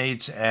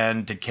resonates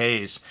and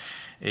decays.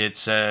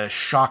 It's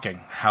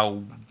shocking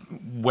how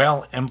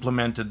well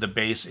implemented the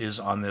bass is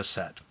on this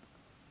set.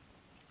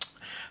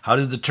 How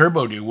did the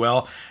turbo do?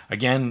 Well,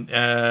 again,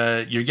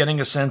 you're getting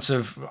a sense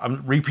of,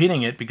 I'm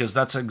repeating it because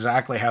that's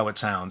exactly how it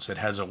sounds. It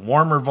has a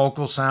warmer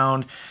vocal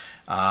sound,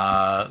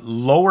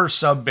 lower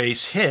sub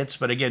bass hits,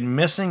 but again,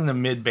 missing the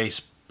mid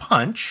bass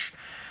punch.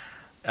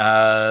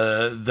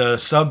 The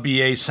sub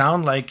BA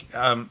sound like,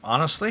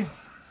 honestly, they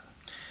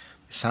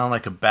sound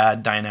like a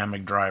bad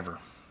dynamic driver.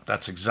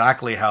 That's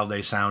exactly how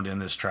they sound in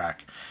this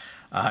track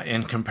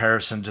in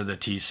comparison to the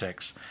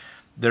T6.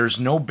 There's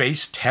no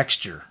bass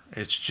texture.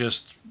 It's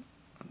just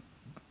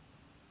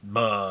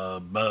buh,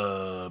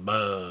 buh,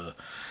 buh.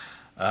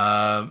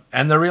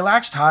 And the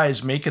relaxed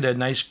highs make it a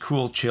nice,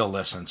 cool, chill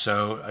listen.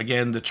 So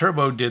again, the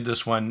turbo did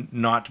this one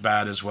not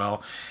bad as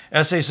well.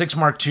 SA6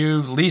 Mark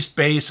II, least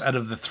bass out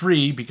of the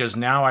three, because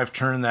now I've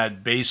turned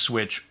that bass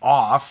switch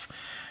off.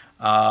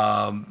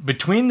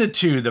 Between the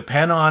two, the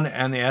PENON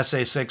and the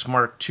SA6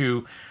 Mark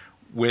II,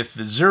 with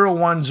the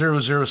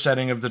 0100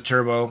 setting of the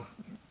turbo,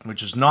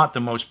 which is not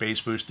the most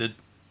bass boosted,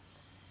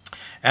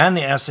 and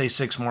the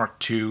SA6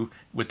 Mark II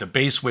with the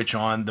bass switch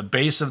on, the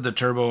bass of the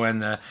turbo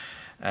and the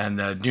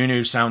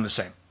DUNU sound the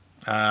same.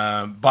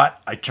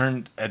 But I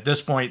turned, at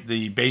this point,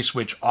 the bass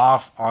switch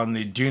off on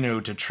the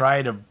DUNU to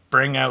try to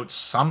bring out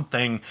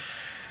something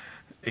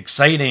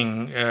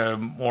exciting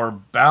or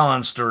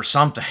balanced or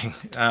something,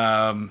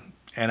 and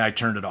I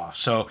turned it off.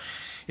 So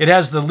it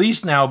has the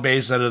least now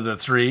bass out of the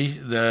three,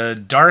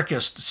 the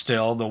darkest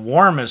still, the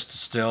warmest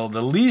still,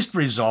 the least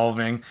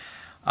resolving,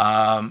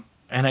 and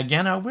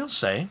again, I will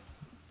say,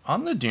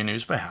 on the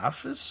DUNU's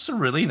behalf, this is a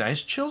really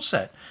nice chill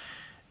set.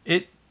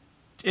 It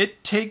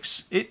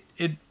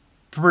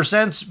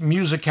presents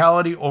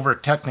musicality over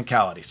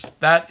technicalities.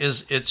 That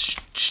is its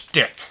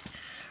shtick,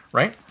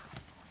 right?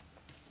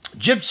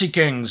 Gypsy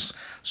Kings,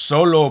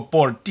 Solo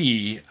por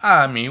ti,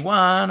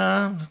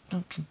 amiwana.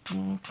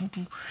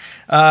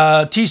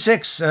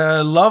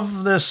 T6,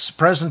 love this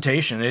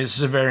presentation. This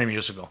is very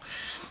musical.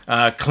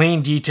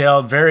 Clean,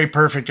 detailed, very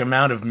perfect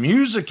amount of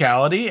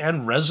musicality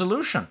and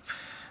resolution.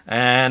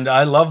 And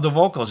I love the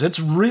vocals. It's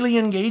really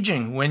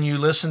engaging when you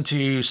listen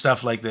to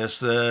stuff like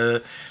this.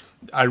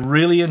 I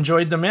really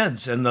enjoyed the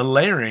mids and the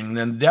layering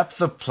and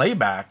depth of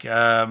playback.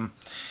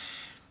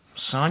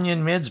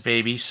 Sonyan mids,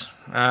 babies.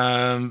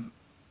 And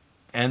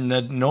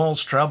the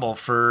Knowles treble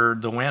for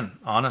the win,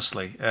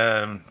 honestly.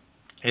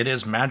 It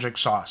is magic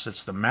sauce.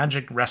 It's the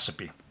magic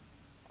recipe.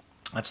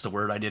 That's the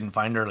word I didn't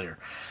find earlier.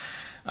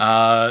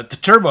 The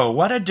turbo,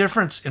 what a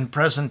difference in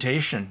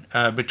presentation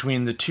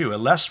between the two. A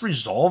less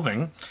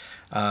resolving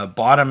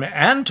bottom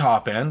and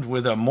top end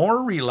with a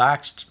more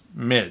relaxed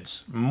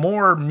mids.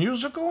 More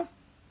musical?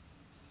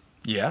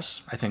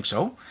 Yes, I think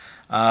so.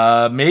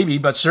 Maybe,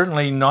 but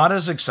certainly not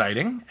as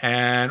exciting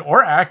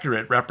or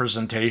accurate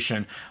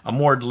representation. A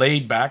more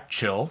laid-back,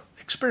 chill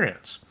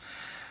experience.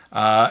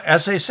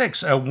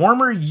 SA6, a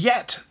warmer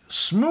yet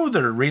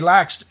smoother,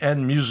 relaxed,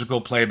 and musical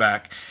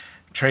playback,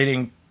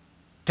 trading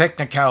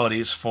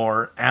technicalities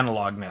for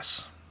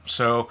analogness.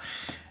 So,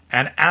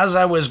 and as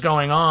I was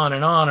going on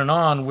and on and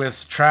on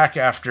with track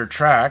after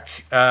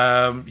track,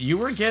 I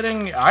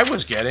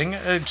was getting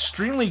an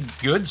extremely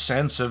good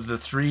sense of the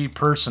three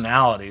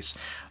personalities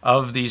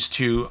of these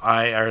three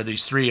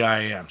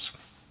IAMs.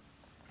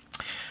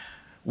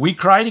 We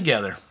Cry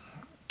Together,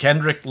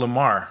 Kendrick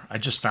Lamar. I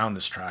just found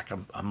this track.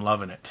 I'm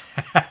loving it.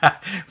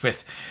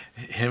 With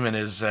him and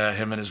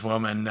his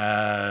woman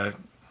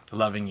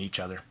loving each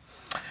other.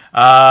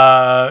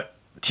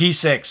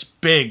 T6,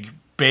 big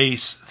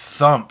bass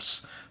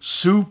thumps,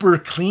 super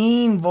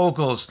clean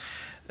vocals,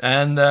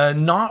 and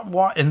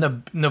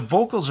the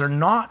vocals are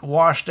not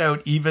washed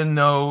out, even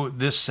though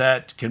this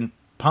set can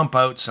pump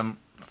out some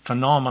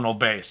phenomenal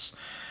bass.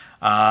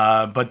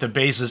 But the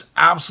bass is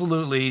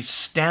absolutely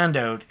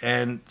standout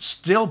and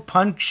still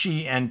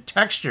punchy and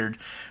textured.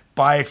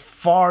 By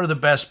far the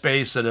best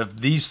bass out of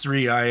these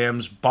three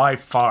IMs, by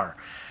far.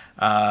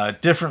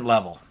 Different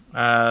level.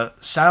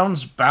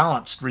 Sounds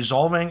balanced,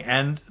 resolving,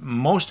 and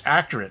most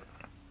accurate.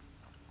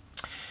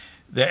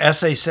 The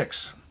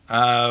SA6,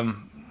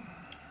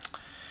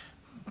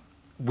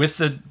 with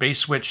the bass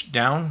switch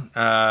down,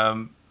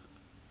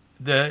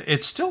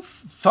 it still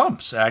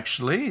thumps,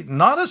 actually.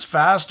 Not as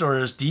fast or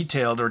as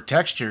detailed or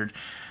textured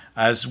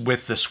as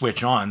with the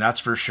switch on, that's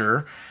for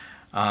sure.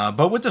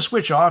 But with the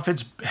switch off,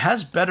 it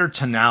has better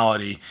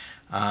tonality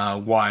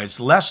wise.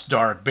 Less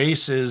dark.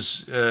 Bass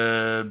is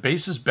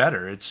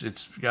better.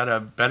 It's got a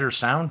better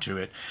sound to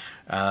it.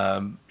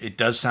 It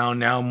does sound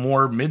now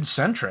more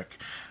mid-centric.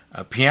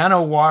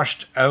 Piano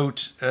washed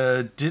out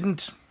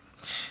didn't...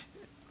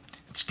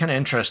 It's kind of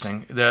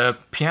interesting. The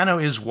piano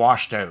is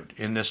washed out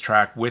in this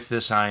track with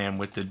this IM,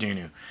 with the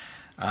DUNU.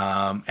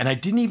 And I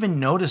didn't even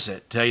notice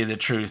it, to tell you the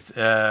truth.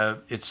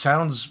 It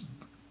sounds...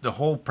 The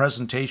whole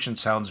presentation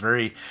sounds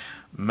very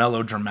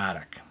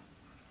melodramatic,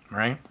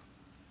 right?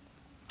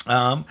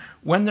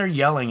 When they're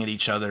yelling at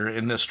each other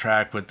in this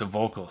track with the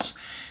vocals,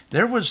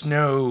 there was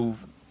no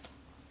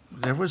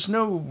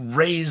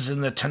raise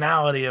in the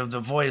tonality of the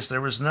voice.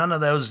 There was none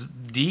of those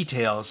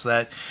details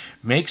that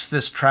makes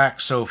this track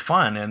so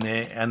fun. And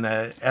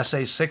the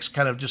SA6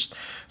 kind of just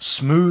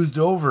smoothed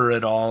over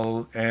it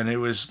all, and it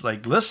was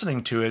like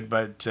listening to it,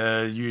 but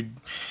there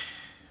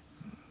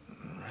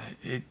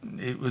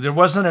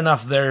wasn't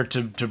enough there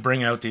to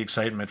bring out the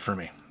excitement for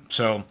me.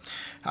 So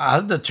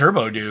how did the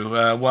turbo do?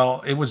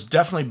 Well, it was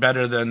definitely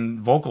better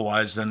than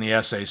vocal-wise than the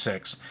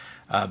SA6.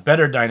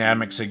 Better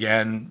dynamics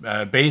again.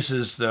 Bass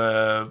is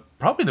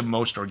probably the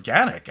most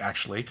organic,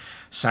 actually,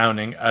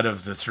 sounding out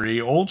of the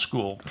three. Old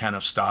school kind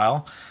of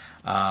style.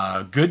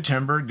 Good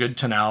timbre, good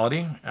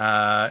tonality.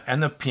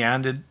 And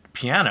the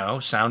piano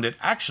sounded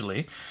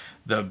actually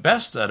the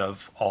best out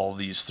of all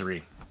these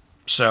three.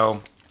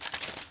 So...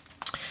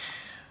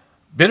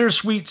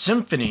 Bittersweet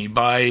Symphony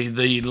by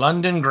the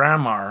London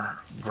Grammar.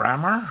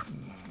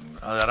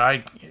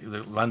 The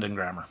London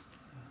Grammar.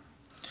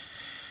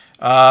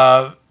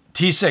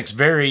 T6,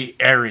 very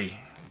airy.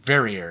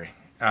 Very airy.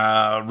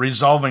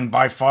 Resolving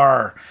by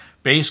far.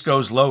 Bass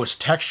goes lowest.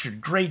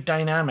 Textured. Great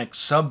dynamics.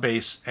 Sub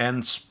bass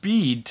and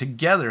speed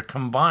together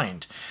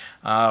combined.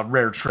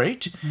 Rare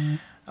trait.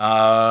 It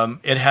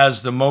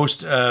has the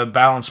most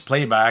balanced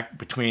playback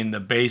between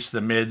the bass,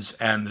 the mids,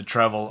 and the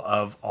treble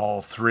of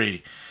all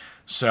three.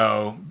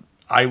 So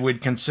I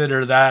would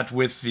consider that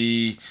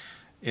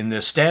in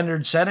the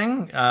standard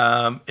setting,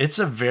 it's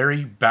a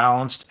very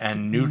balanced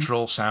and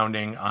neutral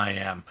sounding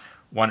IM.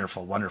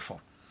 Wonderful,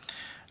 wonderful.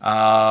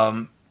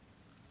 The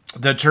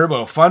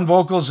turbo, fun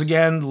vocals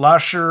again,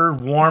 lusher,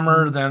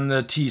 warmer than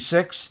the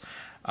T6,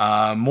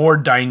 more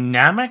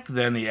dynamic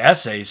than the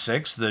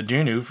SA6, the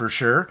DUNU for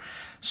sure.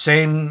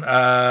 Same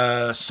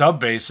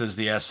sub bass as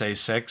the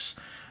SA6.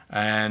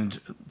 And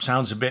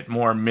sounds a bit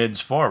more mids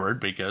forward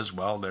because,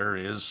 well, there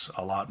is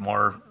a lot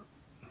more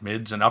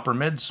mids and upper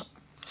mids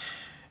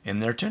in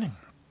their tuning.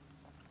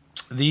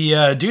 The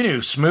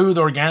DUNU, smooth,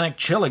 organic,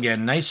 chill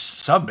again, nice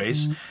sub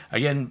bass.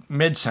 Again,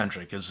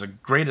 mid-centric is the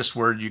greatest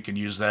word you can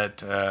use that,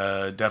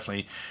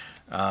 definitely,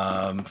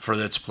 for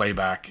its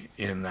playback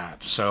in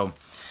that. So,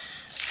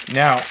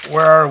 now,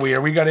 where are we?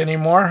 Are we got any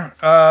more?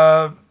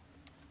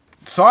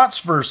 Thoughts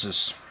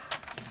versus...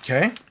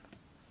 Okay.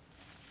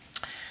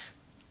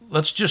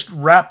 Let's just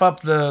wrap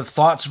up the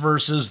thoughts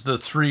versus the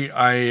three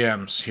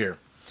IAMs here.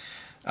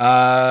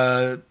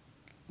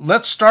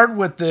 Let's start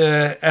with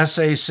the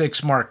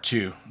SA6 Mark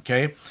II.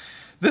 Okay.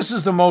 This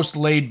is the most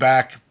laid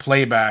back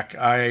playback.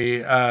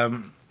 I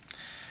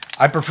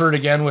preferred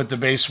again with the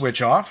bass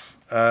switch off,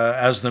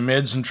 as the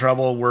mids and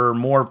treble were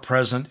more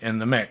present in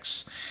the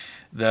mix.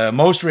 The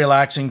most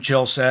relaxing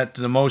chill set,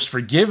 the most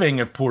forgiving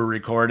of poor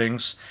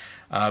recordings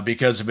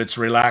because of its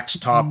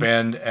relaxed top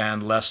end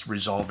and less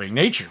resolving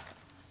nature.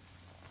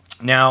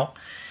 Now,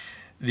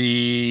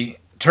 the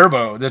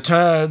turbo,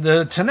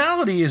 the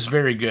tonality is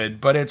very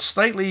good, but its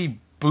slightly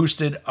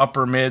boosted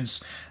upper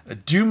mids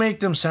do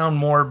make them sound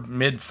more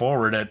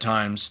mid-forward at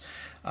times.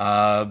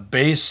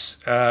 Bass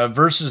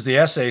versus the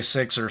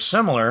SA6 are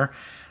similar,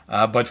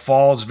 but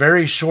falls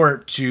very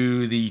short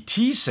to the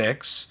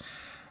T6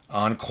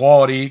 on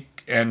quality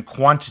and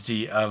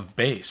quantity of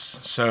bass.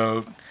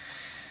 So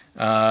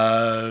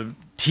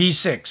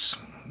T6,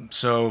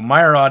 so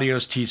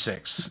Myer-Audio's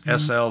T6,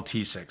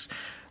 SLT6.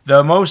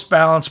 The most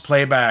balanced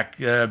playback,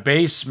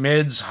 bass,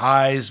 mids,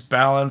 highs,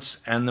 balance,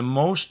 and the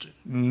most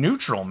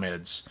neutral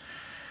mids.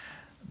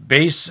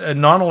 Bass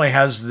not only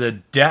has the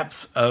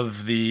depth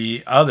of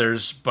the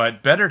others,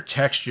 but better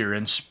texture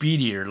and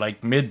speedier,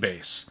 like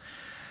mid-bass.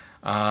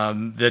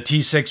 The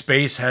T6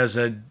 bass has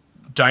a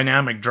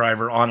dynamic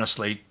driver,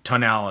 honestly,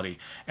 tonality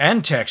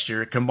and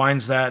texture. It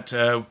combines that,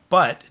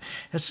 but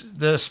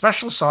the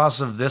special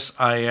sauce of this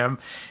IM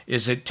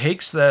is it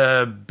takes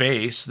the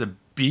bass,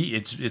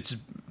 it's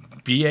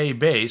BA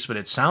bass, but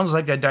it sounds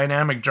like a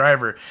dynamic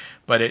driver,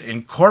 but it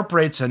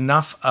incorporates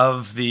enough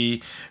of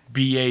the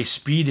BA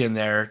speed in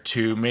there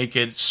to make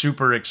it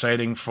super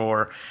exciting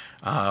for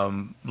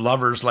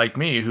lovers like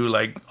me who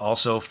like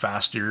also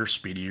faster,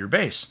 speedier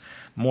bass.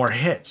 More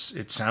hits.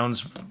 It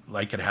sounds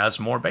like it has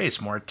more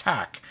bass, more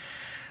attack.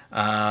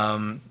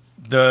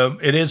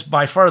 It is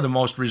by far the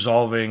most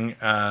resolving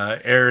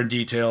air and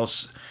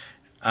details,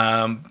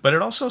 but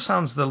it also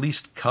sounds the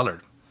least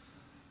colored.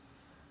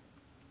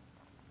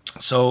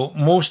 So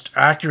most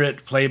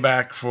accurate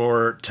playback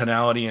for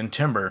tonality and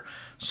timbre.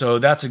 So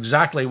that's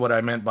exactly what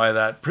I meant by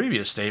that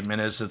previous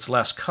statement, is it's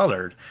less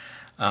colored.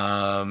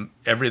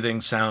 Everything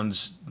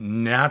sounds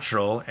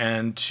natural,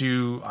 and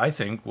to, I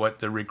think, what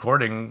the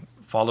recording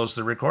follows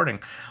the recording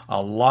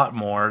a lot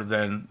more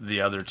than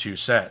the other two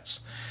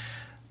sets.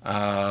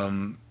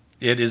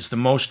 It is the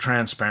most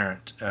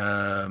transparent.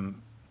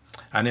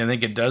 And I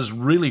think it does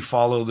really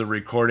follow the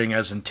recording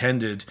as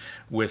intended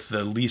with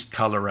the least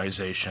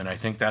colorization. I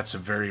think that's a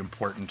very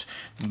important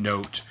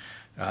note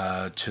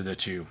to the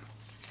two.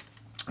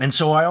 And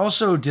so I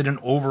also did an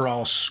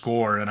overall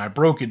score, and I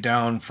broke it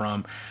down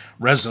from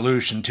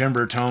resolution,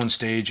 timbre, tone,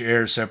 stage,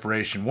 air,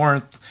 separation,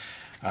 warmth,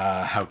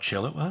 how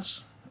chill it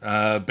was,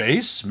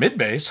 bass,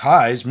 mid-bass,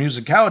 highs,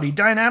 musicality,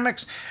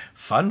 dynamics,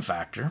 fun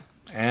factor,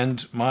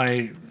 and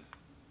my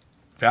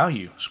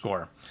value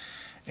score.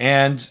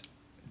 And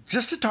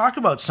just to talk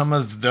about some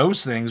of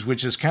those things,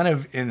 which is kind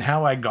of in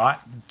how I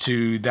got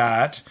to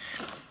that,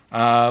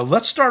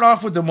 let's start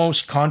off with the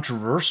most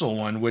controversial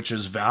one, which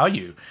is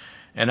value.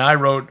 And I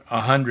wrote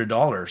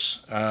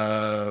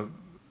 $100,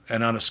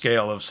 and on a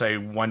scale of, say,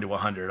 1 to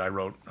 100, I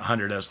wrote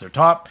 100 as their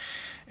top.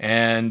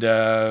 And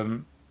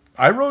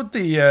I wrote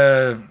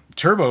the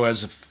Turbo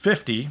as a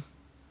 50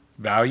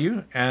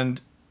 value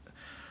and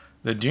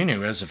the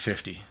DUNU as a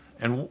 50.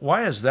 And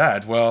why is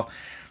that? Well,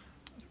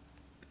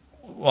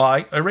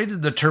 I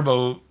rated the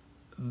Turbo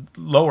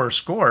lower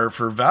score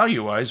for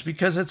value-wise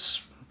because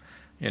it's,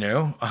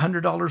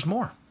 $100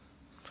 more.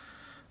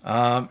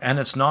 And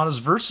it's not as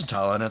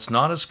versatile, and it's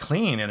not as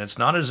clean, and it's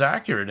not as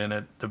accurate,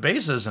 and the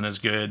bass isn't as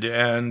good,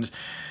 and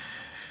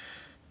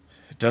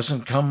it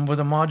doesn't come with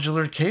a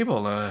modular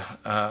cable.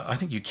 I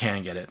think you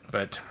can get it,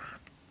 but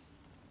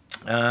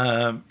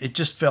it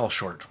just fell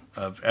short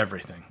of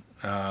everything.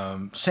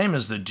 Same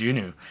as the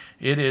DUNU.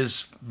 It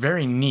is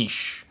very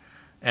niche.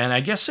 And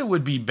I guess it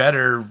would be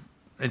better.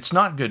 It's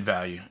not good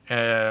value.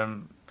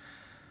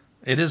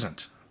 It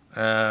isn't.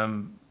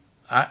 I'm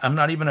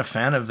not even a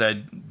fan of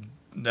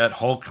that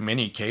Hulk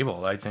mini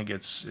cable. I think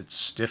it's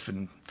stiff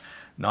and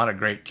not a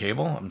great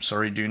cable. I'm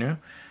sorry, DUNU.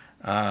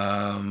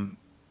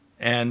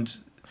 And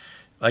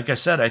like I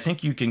said, I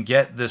think you can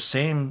get the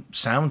same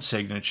sound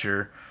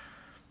signature,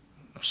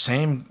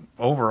 same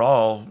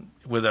overall,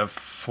 with a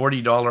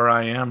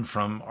 $40 IM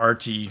from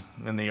RT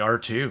and the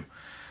R2.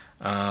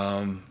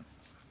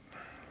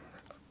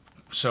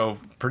 So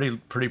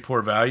pretty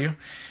poor value,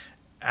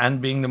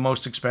 and being the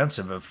most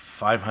expensive of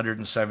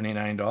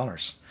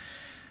 $579.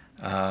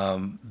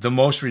 The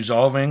most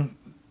resolving,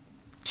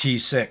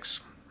 T6,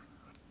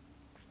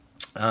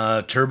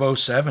 Turbo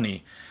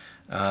 70,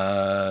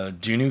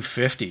 DUNU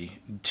 50,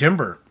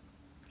 timbre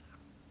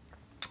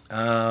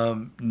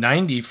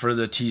 90 for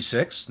the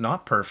T6,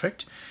 not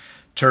perfect.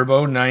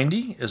 Turbo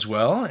 90 as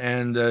well,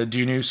 and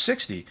DUNU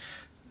 60.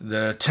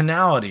 The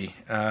tonality,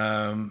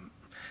 how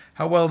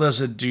well does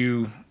it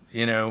do?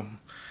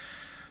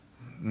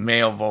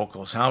 Male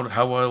vocals.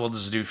 How well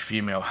does it do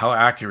female? How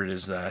accurate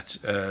is that?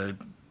 T6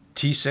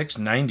 T6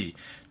 90,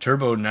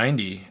 Turbo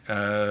 90,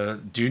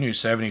 DUNU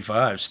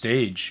 75,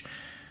 stage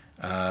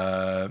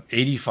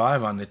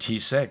 85 on the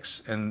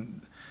T6.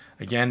 And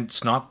again,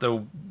 it's not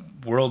the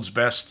world's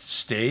best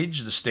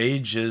stage. The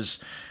stage is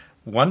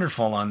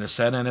wonderful on this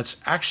set, and it's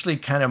actually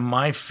kind of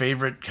my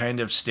favorite kind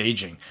of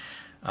staging,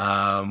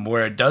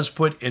 where it does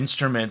put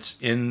instruments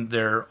in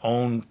their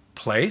own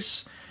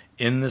place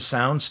in the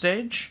sound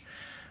stage,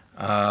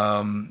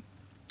 and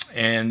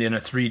in a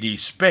 3D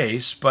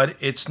space, but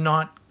it's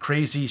not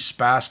crazy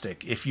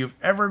spastic. If you've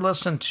ever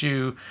listened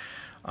to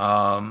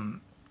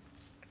an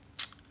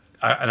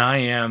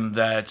IM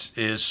that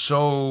is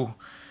so,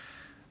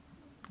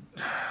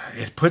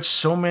 it puts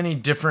so many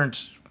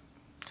different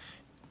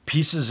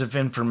pieces of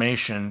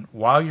information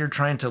while you're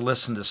trying to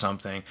listen to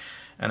something,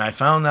 and I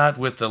found that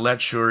with the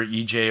Let's Shure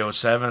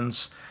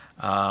EJ07s,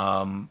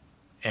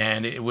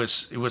 and it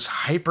was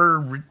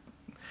hyper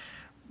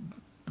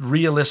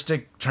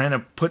realistic, trying to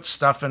put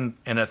stuff in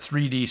a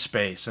 3D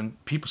space, and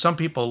some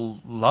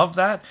people love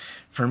that.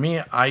 For me,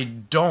 I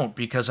don't,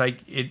 because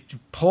it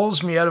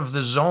pulls me out of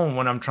the zone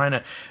when I'm trying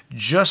to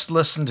just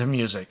listen to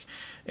music,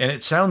 and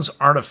it sounds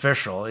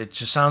artificial. It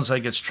just sounds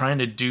like it's trying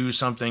to do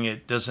something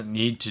it doesn't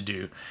need to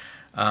do.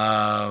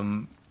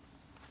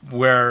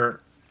 Where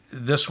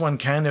this one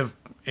kind of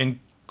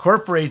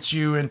incorporates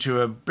you into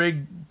a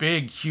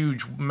big,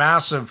 huge,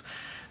 massive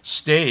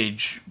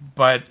stage,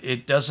 but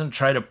it doesn't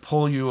try to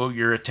pull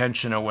your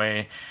attention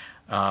away.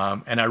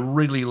 And I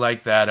really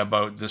like that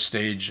about the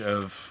stage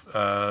of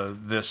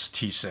this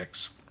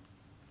T6.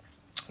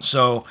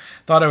 So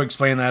thought I would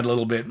explain that a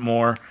little bit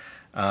more.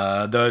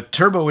 The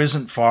turbo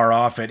isn't far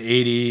off at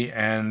 80,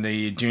 and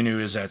the DUNU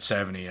is at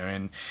 70. I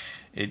mean,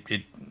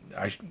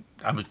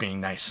 I was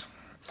being nice.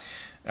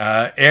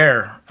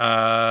 Air,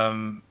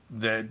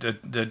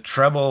 the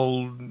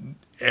treble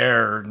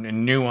air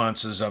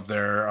nuances up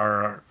there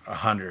are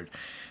 100.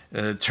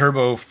 The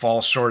turbo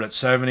falls short at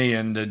 70,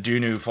 and the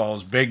DUNU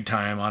falls big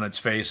time on its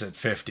face at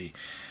 50.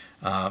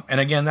 And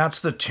again,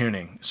 that's the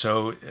tuning.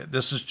 So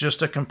this is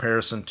just a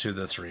comparison to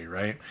the three,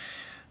 right?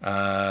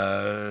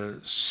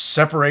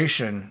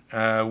 Separation,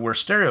 we're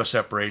stereo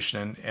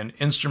separation and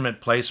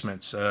instrument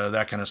placements,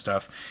 that kind of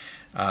stuff.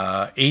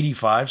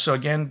 85. So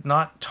again,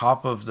 not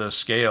top of the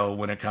scale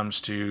when it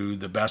comes to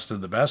the best of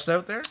the best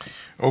out there.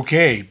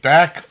 Okay,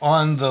 back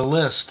on the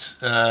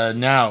list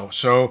now.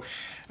 So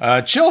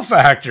chill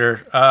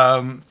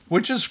factor,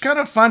 which is kind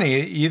of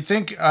funny. You'd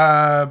think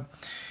I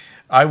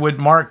would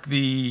mark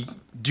the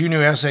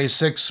DUNU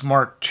SA6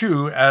 Mark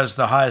II as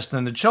the highest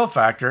in the chill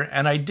factor,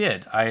 and I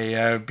did.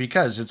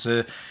 Because it's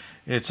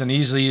an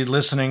easily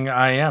listening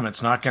IM.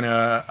 It's not going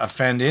to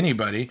offend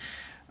anybody.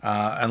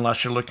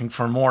 Unless you're looking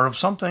for more of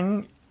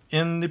something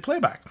in the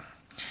playback.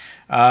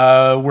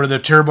 Where the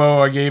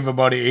turbo, I gave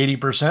about an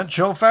 80%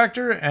 chill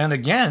factor, and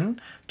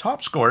again,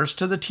 top scores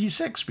to the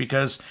T6,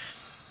 because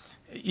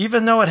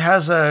even though it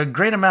has a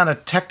great amount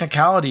of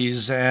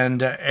technicalities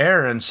and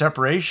air and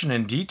separation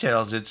and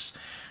details, it's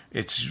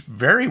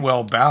very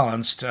well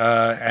balanced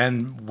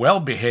and well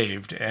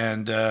behaved,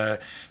 and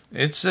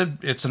it's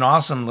an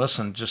awesome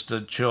listen just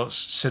to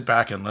sit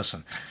back and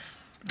listen.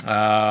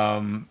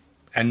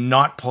 And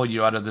not pull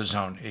you out of the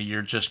zone.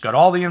 You're just got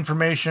all the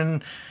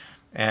information,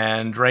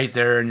 and right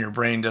there, and your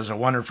brain does a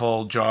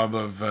wonderful job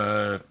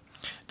of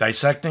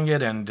dissecting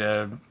it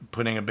and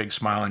putting a big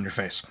smile on your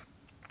face.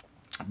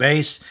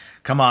 Bass,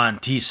 come on,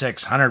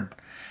 T6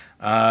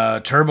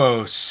 100,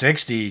 turbo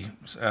 60,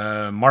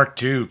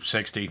 Mark II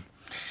 60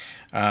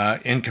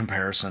 in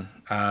comparison,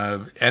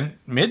 and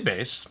mid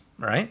bass,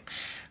 right?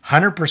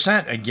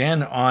 100%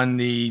 again on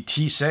the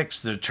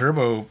T6, the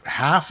turbo,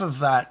 half of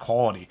that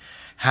quality.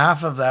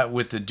 Half of that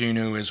with the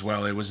DUNU as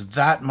well. It was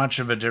that much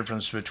of a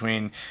difference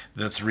between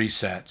the three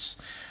sets.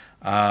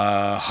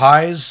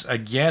 Highs,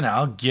 again,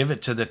 I'll give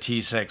it to the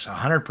T6,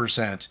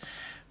 100%.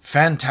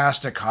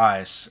 Fantastic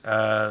highs.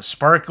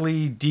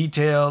 Sparkly,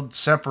 detailed,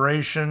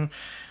 separation,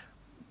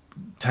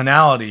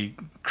 tonality,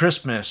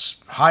 crispness,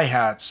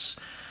 hi-hats,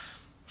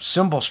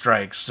 cymbal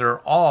strikes. They're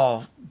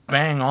all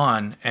bang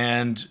on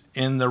and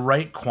in the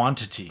right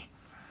quantity.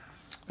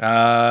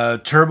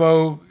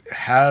 Turbo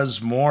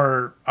has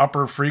more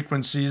upper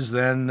frequencies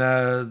than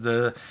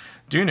the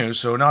DUNU,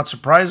 so not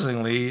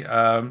surprisingly,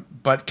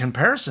 but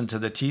comparison to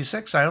the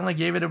T6, I only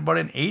gave it about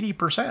an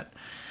 80%,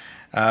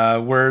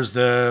 whereas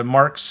the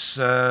Marks,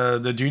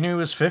 the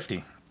DUNU is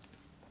 50.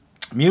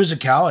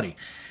 Musicality,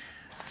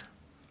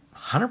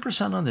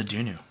 100% on the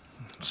DUNU.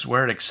 It's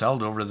where it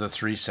excelled over the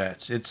three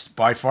sets. It's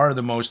by far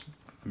the most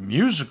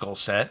musical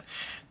set,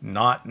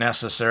 not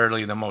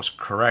necessarily the most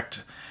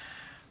correct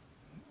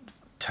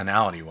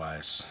tonality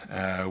wise,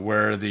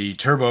 where the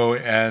turbo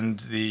and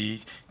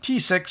the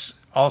T6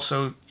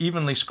 also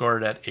evenly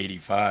scored at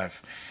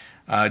 85.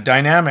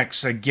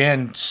 Dynamics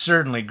again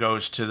certainly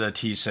goes to the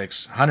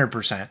T6,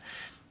 100%.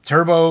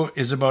 Turbo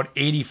is about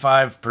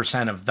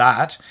 85% of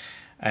that,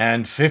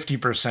 and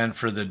 50%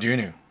 for the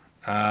DUNU.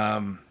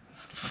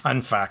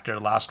 Fun factor,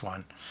 last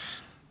one,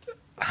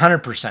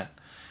 100%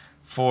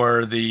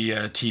 for the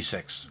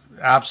T6,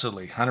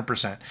 absolutely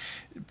 100%.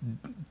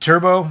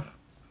 Turbo,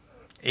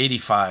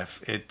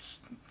 85.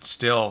 It's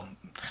still,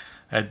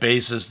 that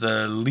bass is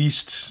the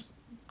least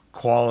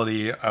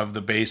quality of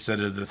the bass out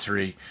of the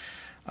three.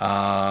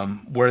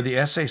 Where the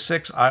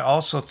SA6, I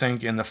also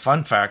think in the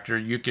fun factor,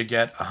 you could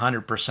get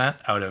 100%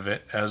 out of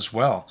it as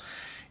well.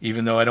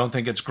 Even though I don't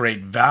think it's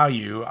great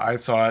value, I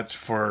thought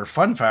for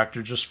fun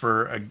factor, just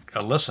for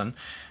a listen,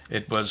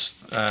 it was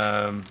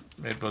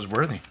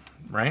worthy,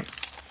 right?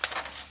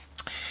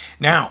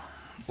 Now,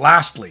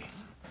 lastly,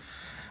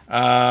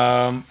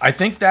 I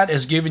think that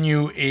has given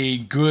you a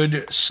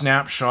good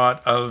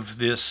snapshot of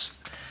this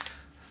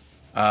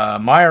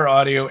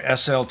Myer-Audio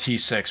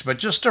SLT6. But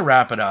just to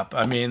wrap it up,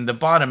 I mean, the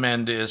bottom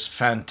end is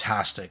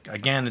fantastic.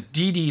 Again,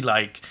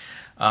 DD-like,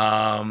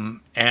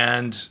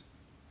 and...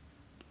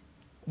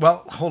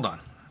 Well, hold on.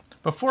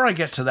 Before I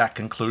get to that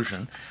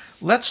conclusion,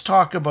 let's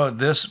talk about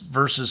this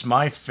versus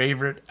my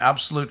favorite,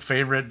 absolute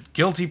favorite,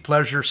 guilty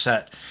pleasure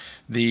set,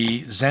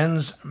 the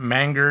Zen's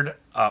Mangered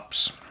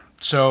Ups.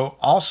 So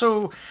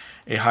also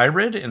a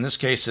hybrid. In this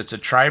case, it's a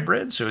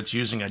tribrid, so it's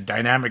using a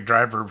dynamic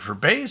driver for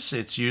bass.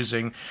 It's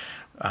using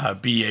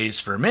BAs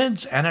for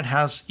mids, and it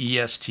has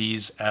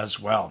ESTs as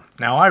well.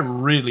 Now, I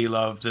really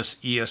love this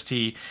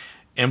EST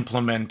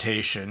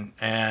implementation,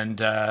 and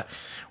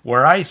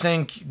where I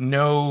think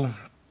no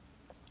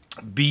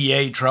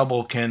BA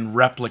treble can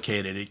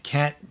replicate it. It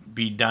can't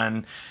be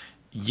done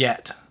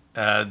yet.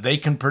 They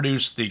can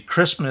produce the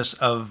crispness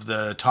of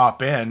the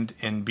top end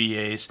in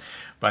BAs,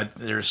 but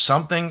there's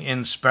something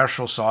in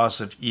special sauce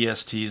of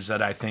ESTs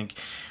that I think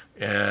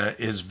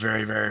is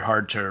very, very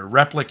hard to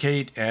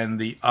replicate, and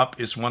the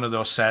Up is one of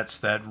those sets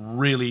that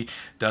really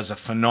does a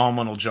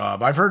phenomenal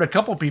job. I've heard a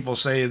couple people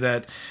say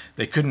that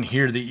they couldn't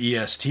hear the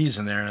ESTs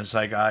in there, and it's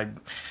like,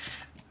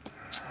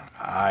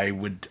 I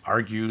would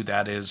argue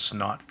that is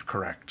not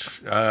correct,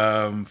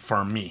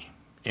 for me,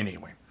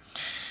 anyway.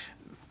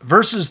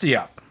 Versus the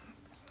Up,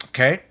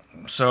 okay?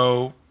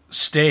 So,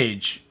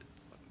 stage.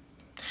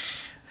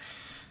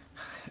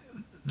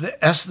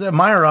 The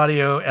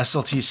Myer-Audio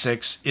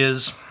SLT6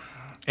 is,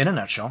 in a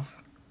nutshell,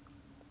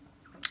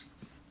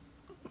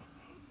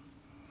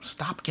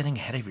 stop getting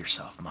ahead of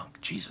yourself, Monk.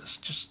 Jesus,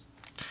 just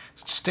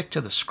stick to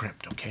the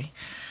script, okay?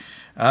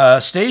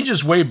 Stage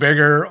is way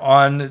bigger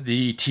on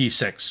the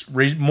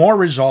T6, more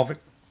resolving.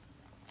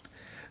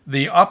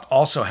 The Up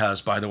also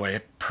has, by the way,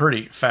 a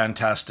pretty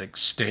fantastic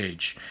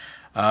stage,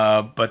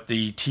 but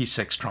the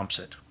T6 trumps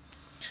it.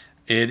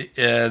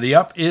 The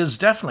Up is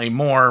definitely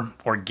more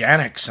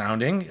organic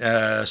sounding,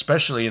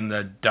 especially in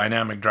the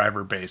dynamic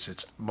driver bass.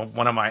 It's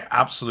one of my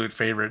absolute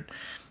favorite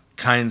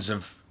kinds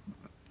of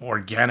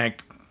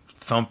organic,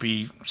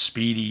 thumpy,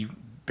 speedy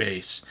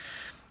bass.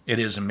 It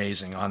is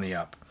amazing on the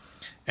Up.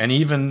 And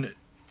even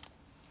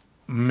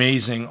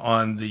amazing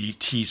on the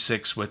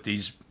T6 with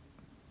these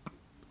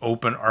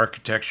open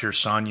architecture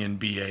Sonyan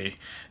BA.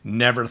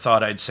 Never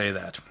thought I'd say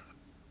that.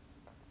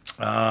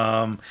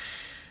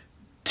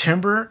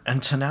 Timbre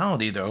and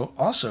tonality, though,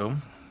 also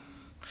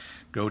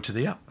go to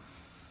the Up.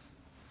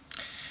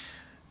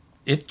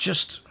 It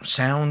just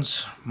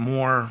sounds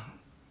more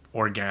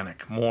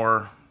organic,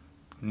 more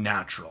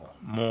natural,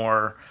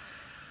 more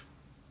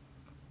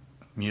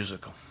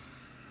musical.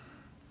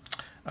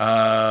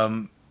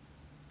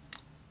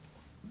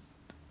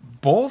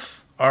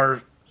 Both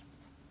are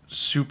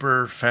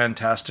super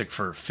fantastic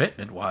for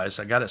fitment wise.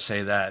 I gotta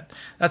say that.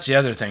 That's the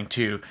other thing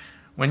too.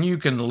 When you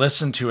can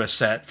listen to a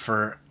set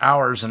for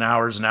hours and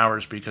hours and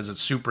hours because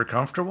it's super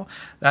comfortable,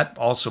 that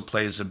also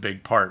plays a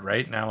big part,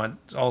 right? Now,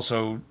 it's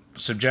also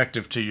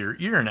subjective to your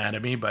ear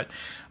anatomy, but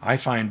I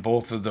find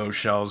both of those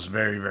shells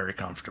very, very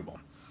comfortable.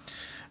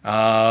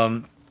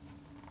 The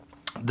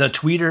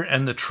tweeter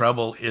and the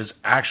treble is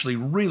actually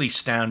really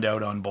stand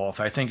out on both.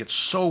 I think it's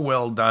so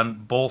well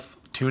done, both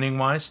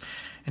tuning-wise.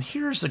 And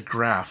here's a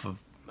graph of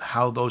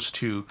how those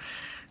two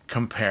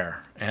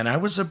compare. And I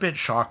was a bit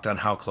shocked on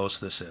how close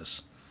this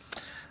is.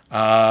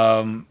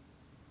 And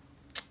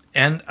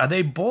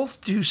they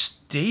both do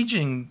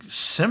staging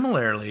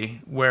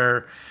similarly,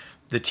 where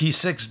the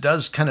T6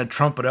 does kind of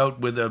trump it out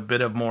with a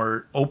bit of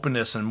more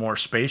openness and more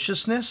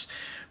spaciousness,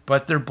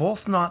 but they're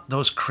both not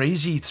those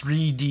crazy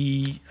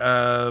 3D.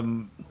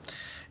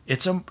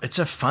 It's a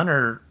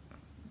funner,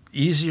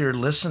 easier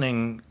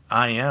listening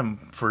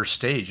IM for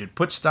stage. It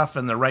puts stuff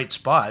in the right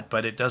spot,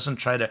 but it doesn't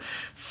try to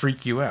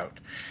freak you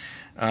out.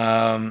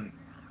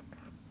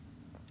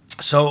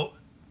 So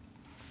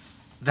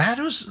that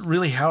was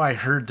really how I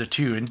heard the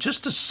two. And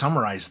just to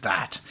summarize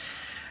that,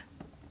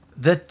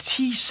 the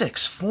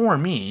T6 for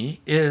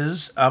me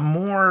is a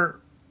more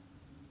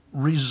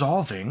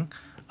resolving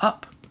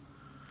Up.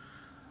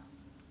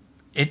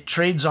 It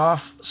trades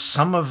off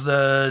some of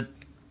the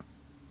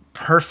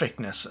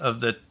perfectness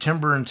of the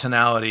timbre and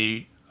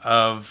tonality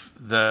of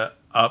the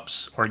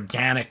Up's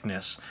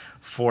organicness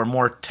for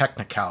more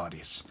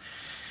technicalities.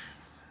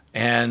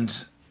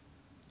 And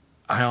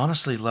I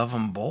honestly love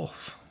them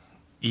both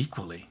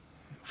equally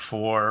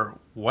for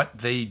what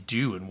they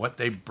do and what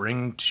they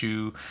bring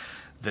to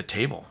the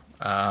table.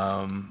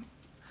 I'd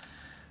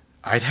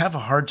have a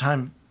hard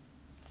time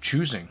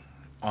choosing,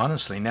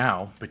 honestly,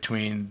 now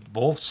between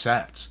both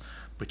sets.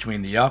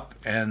 between the Up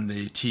and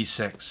the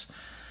T6.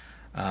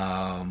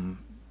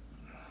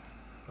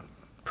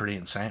 Pretty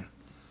insane.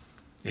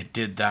 It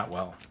did that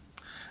well.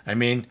 I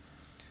mean,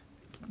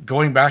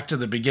 going back to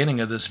the beginning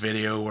of this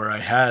video where I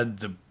had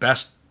the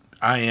best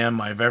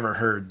IM I've ever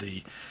heard,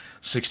 the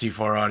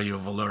 64 Audio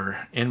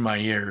Velour, in my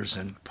ears,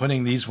 and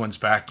putting these ones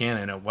back in,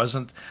 and it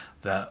wasn't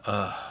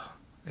the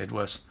it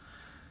was,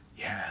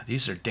 yeah,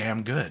 these are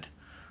damn good,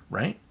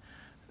 right?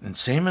 And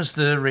same as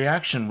the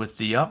reaction with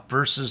the Up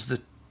versus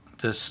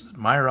this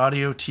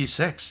Myer-Audio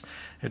T6.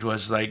 It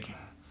was like,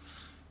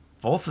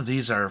 both of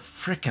these are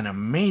freaking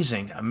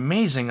amazing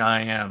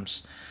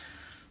IMs.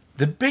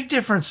 The big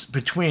difference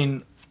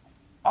between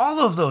all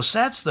of those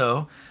sets,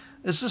 though,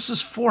 is this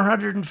is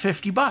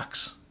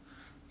 $450.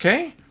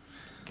 Okay?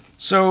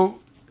 So,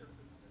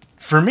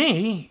 for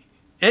me,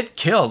 it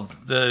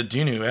killed the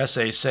DUNU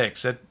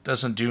SA6. It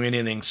doesn't do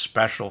anything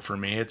special for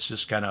me. It's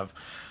just kind of,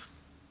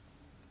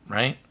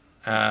 right?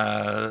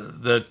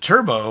 The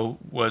Turbo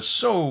was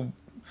so,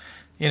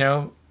 you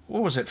know,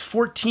 what was it?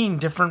 14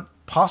 different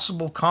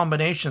possible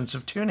combinations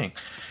of tuning.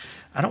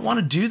 I don't want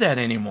to do that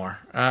anymore.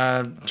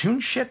 Tune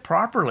shit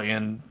properly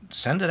and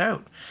send it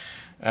out.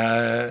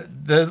 At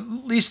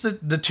least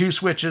the two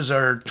switches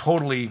are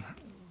totally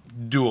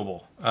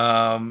doable.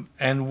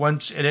 And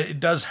once it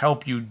does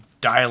help you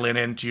dial it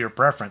into your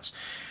preference.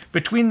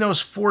 Between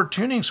those 4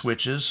 tuning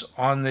switches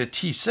on the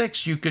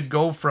T6, you could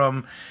go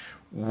from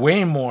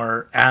way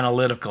more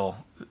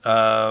analytical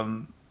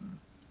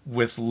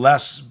with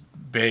less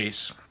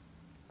bass,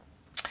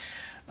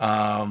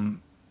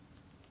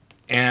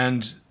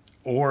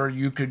 or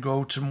you could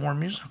go to more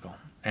musical,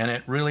 and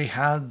it really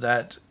had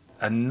that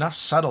enough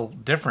subtle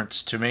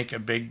difference to make a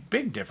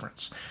big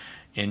difference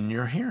in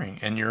your hearing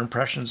and your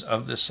impressions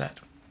of this set.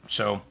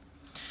 So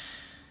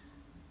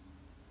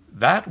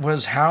that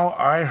was how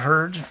I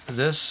heard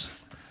this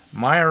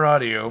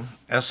Myer-Audio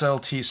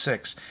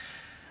SLT6.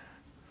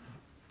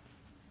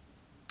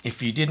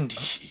 If you didn't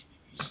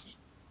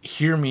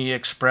hear me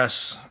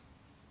express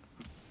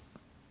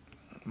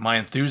my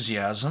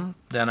enthusiasm,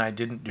 then I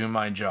didn't do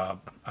my job.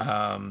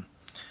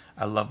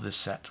 I love this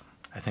set.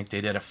 I think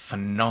they did a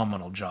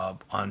phenomenal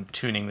job on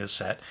tuning this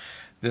set.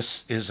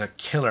 This is a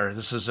killer.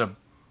 This is a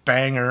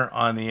banger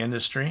on the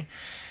industry,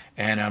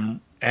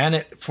 and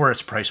it for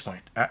its price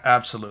point,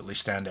 absolutely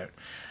stand out.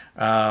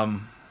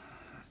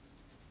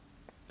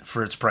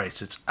 For its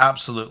price, it's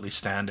absolutely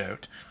stand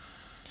out.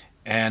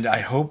 And I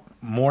hope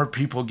more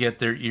people get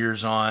their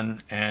ears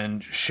on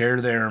and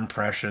share their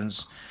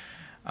impressions,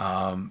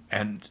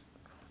 and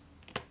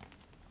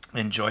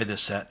enjoy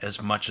this set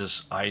as much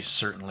as I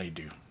certainly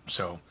do.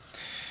 So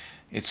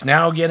it's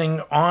now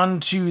getting on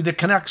to the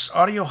Canucks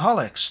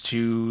Audioholics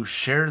to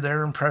share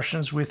their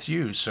impressions with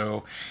you.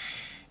 So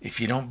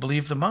if you don't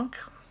believe the monk,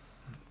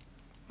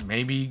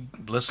 maybe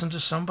listen to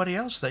somebody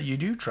else that you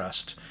do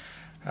trust.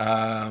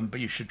 But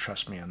you should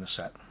trust me on the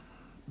set.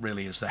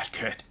 Really is that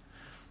good.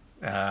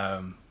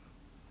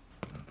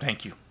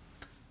 Thank you.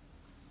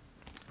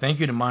 Thank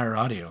you to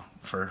Myer-Audio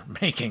for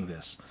making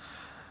this.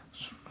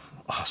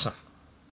 Awesome.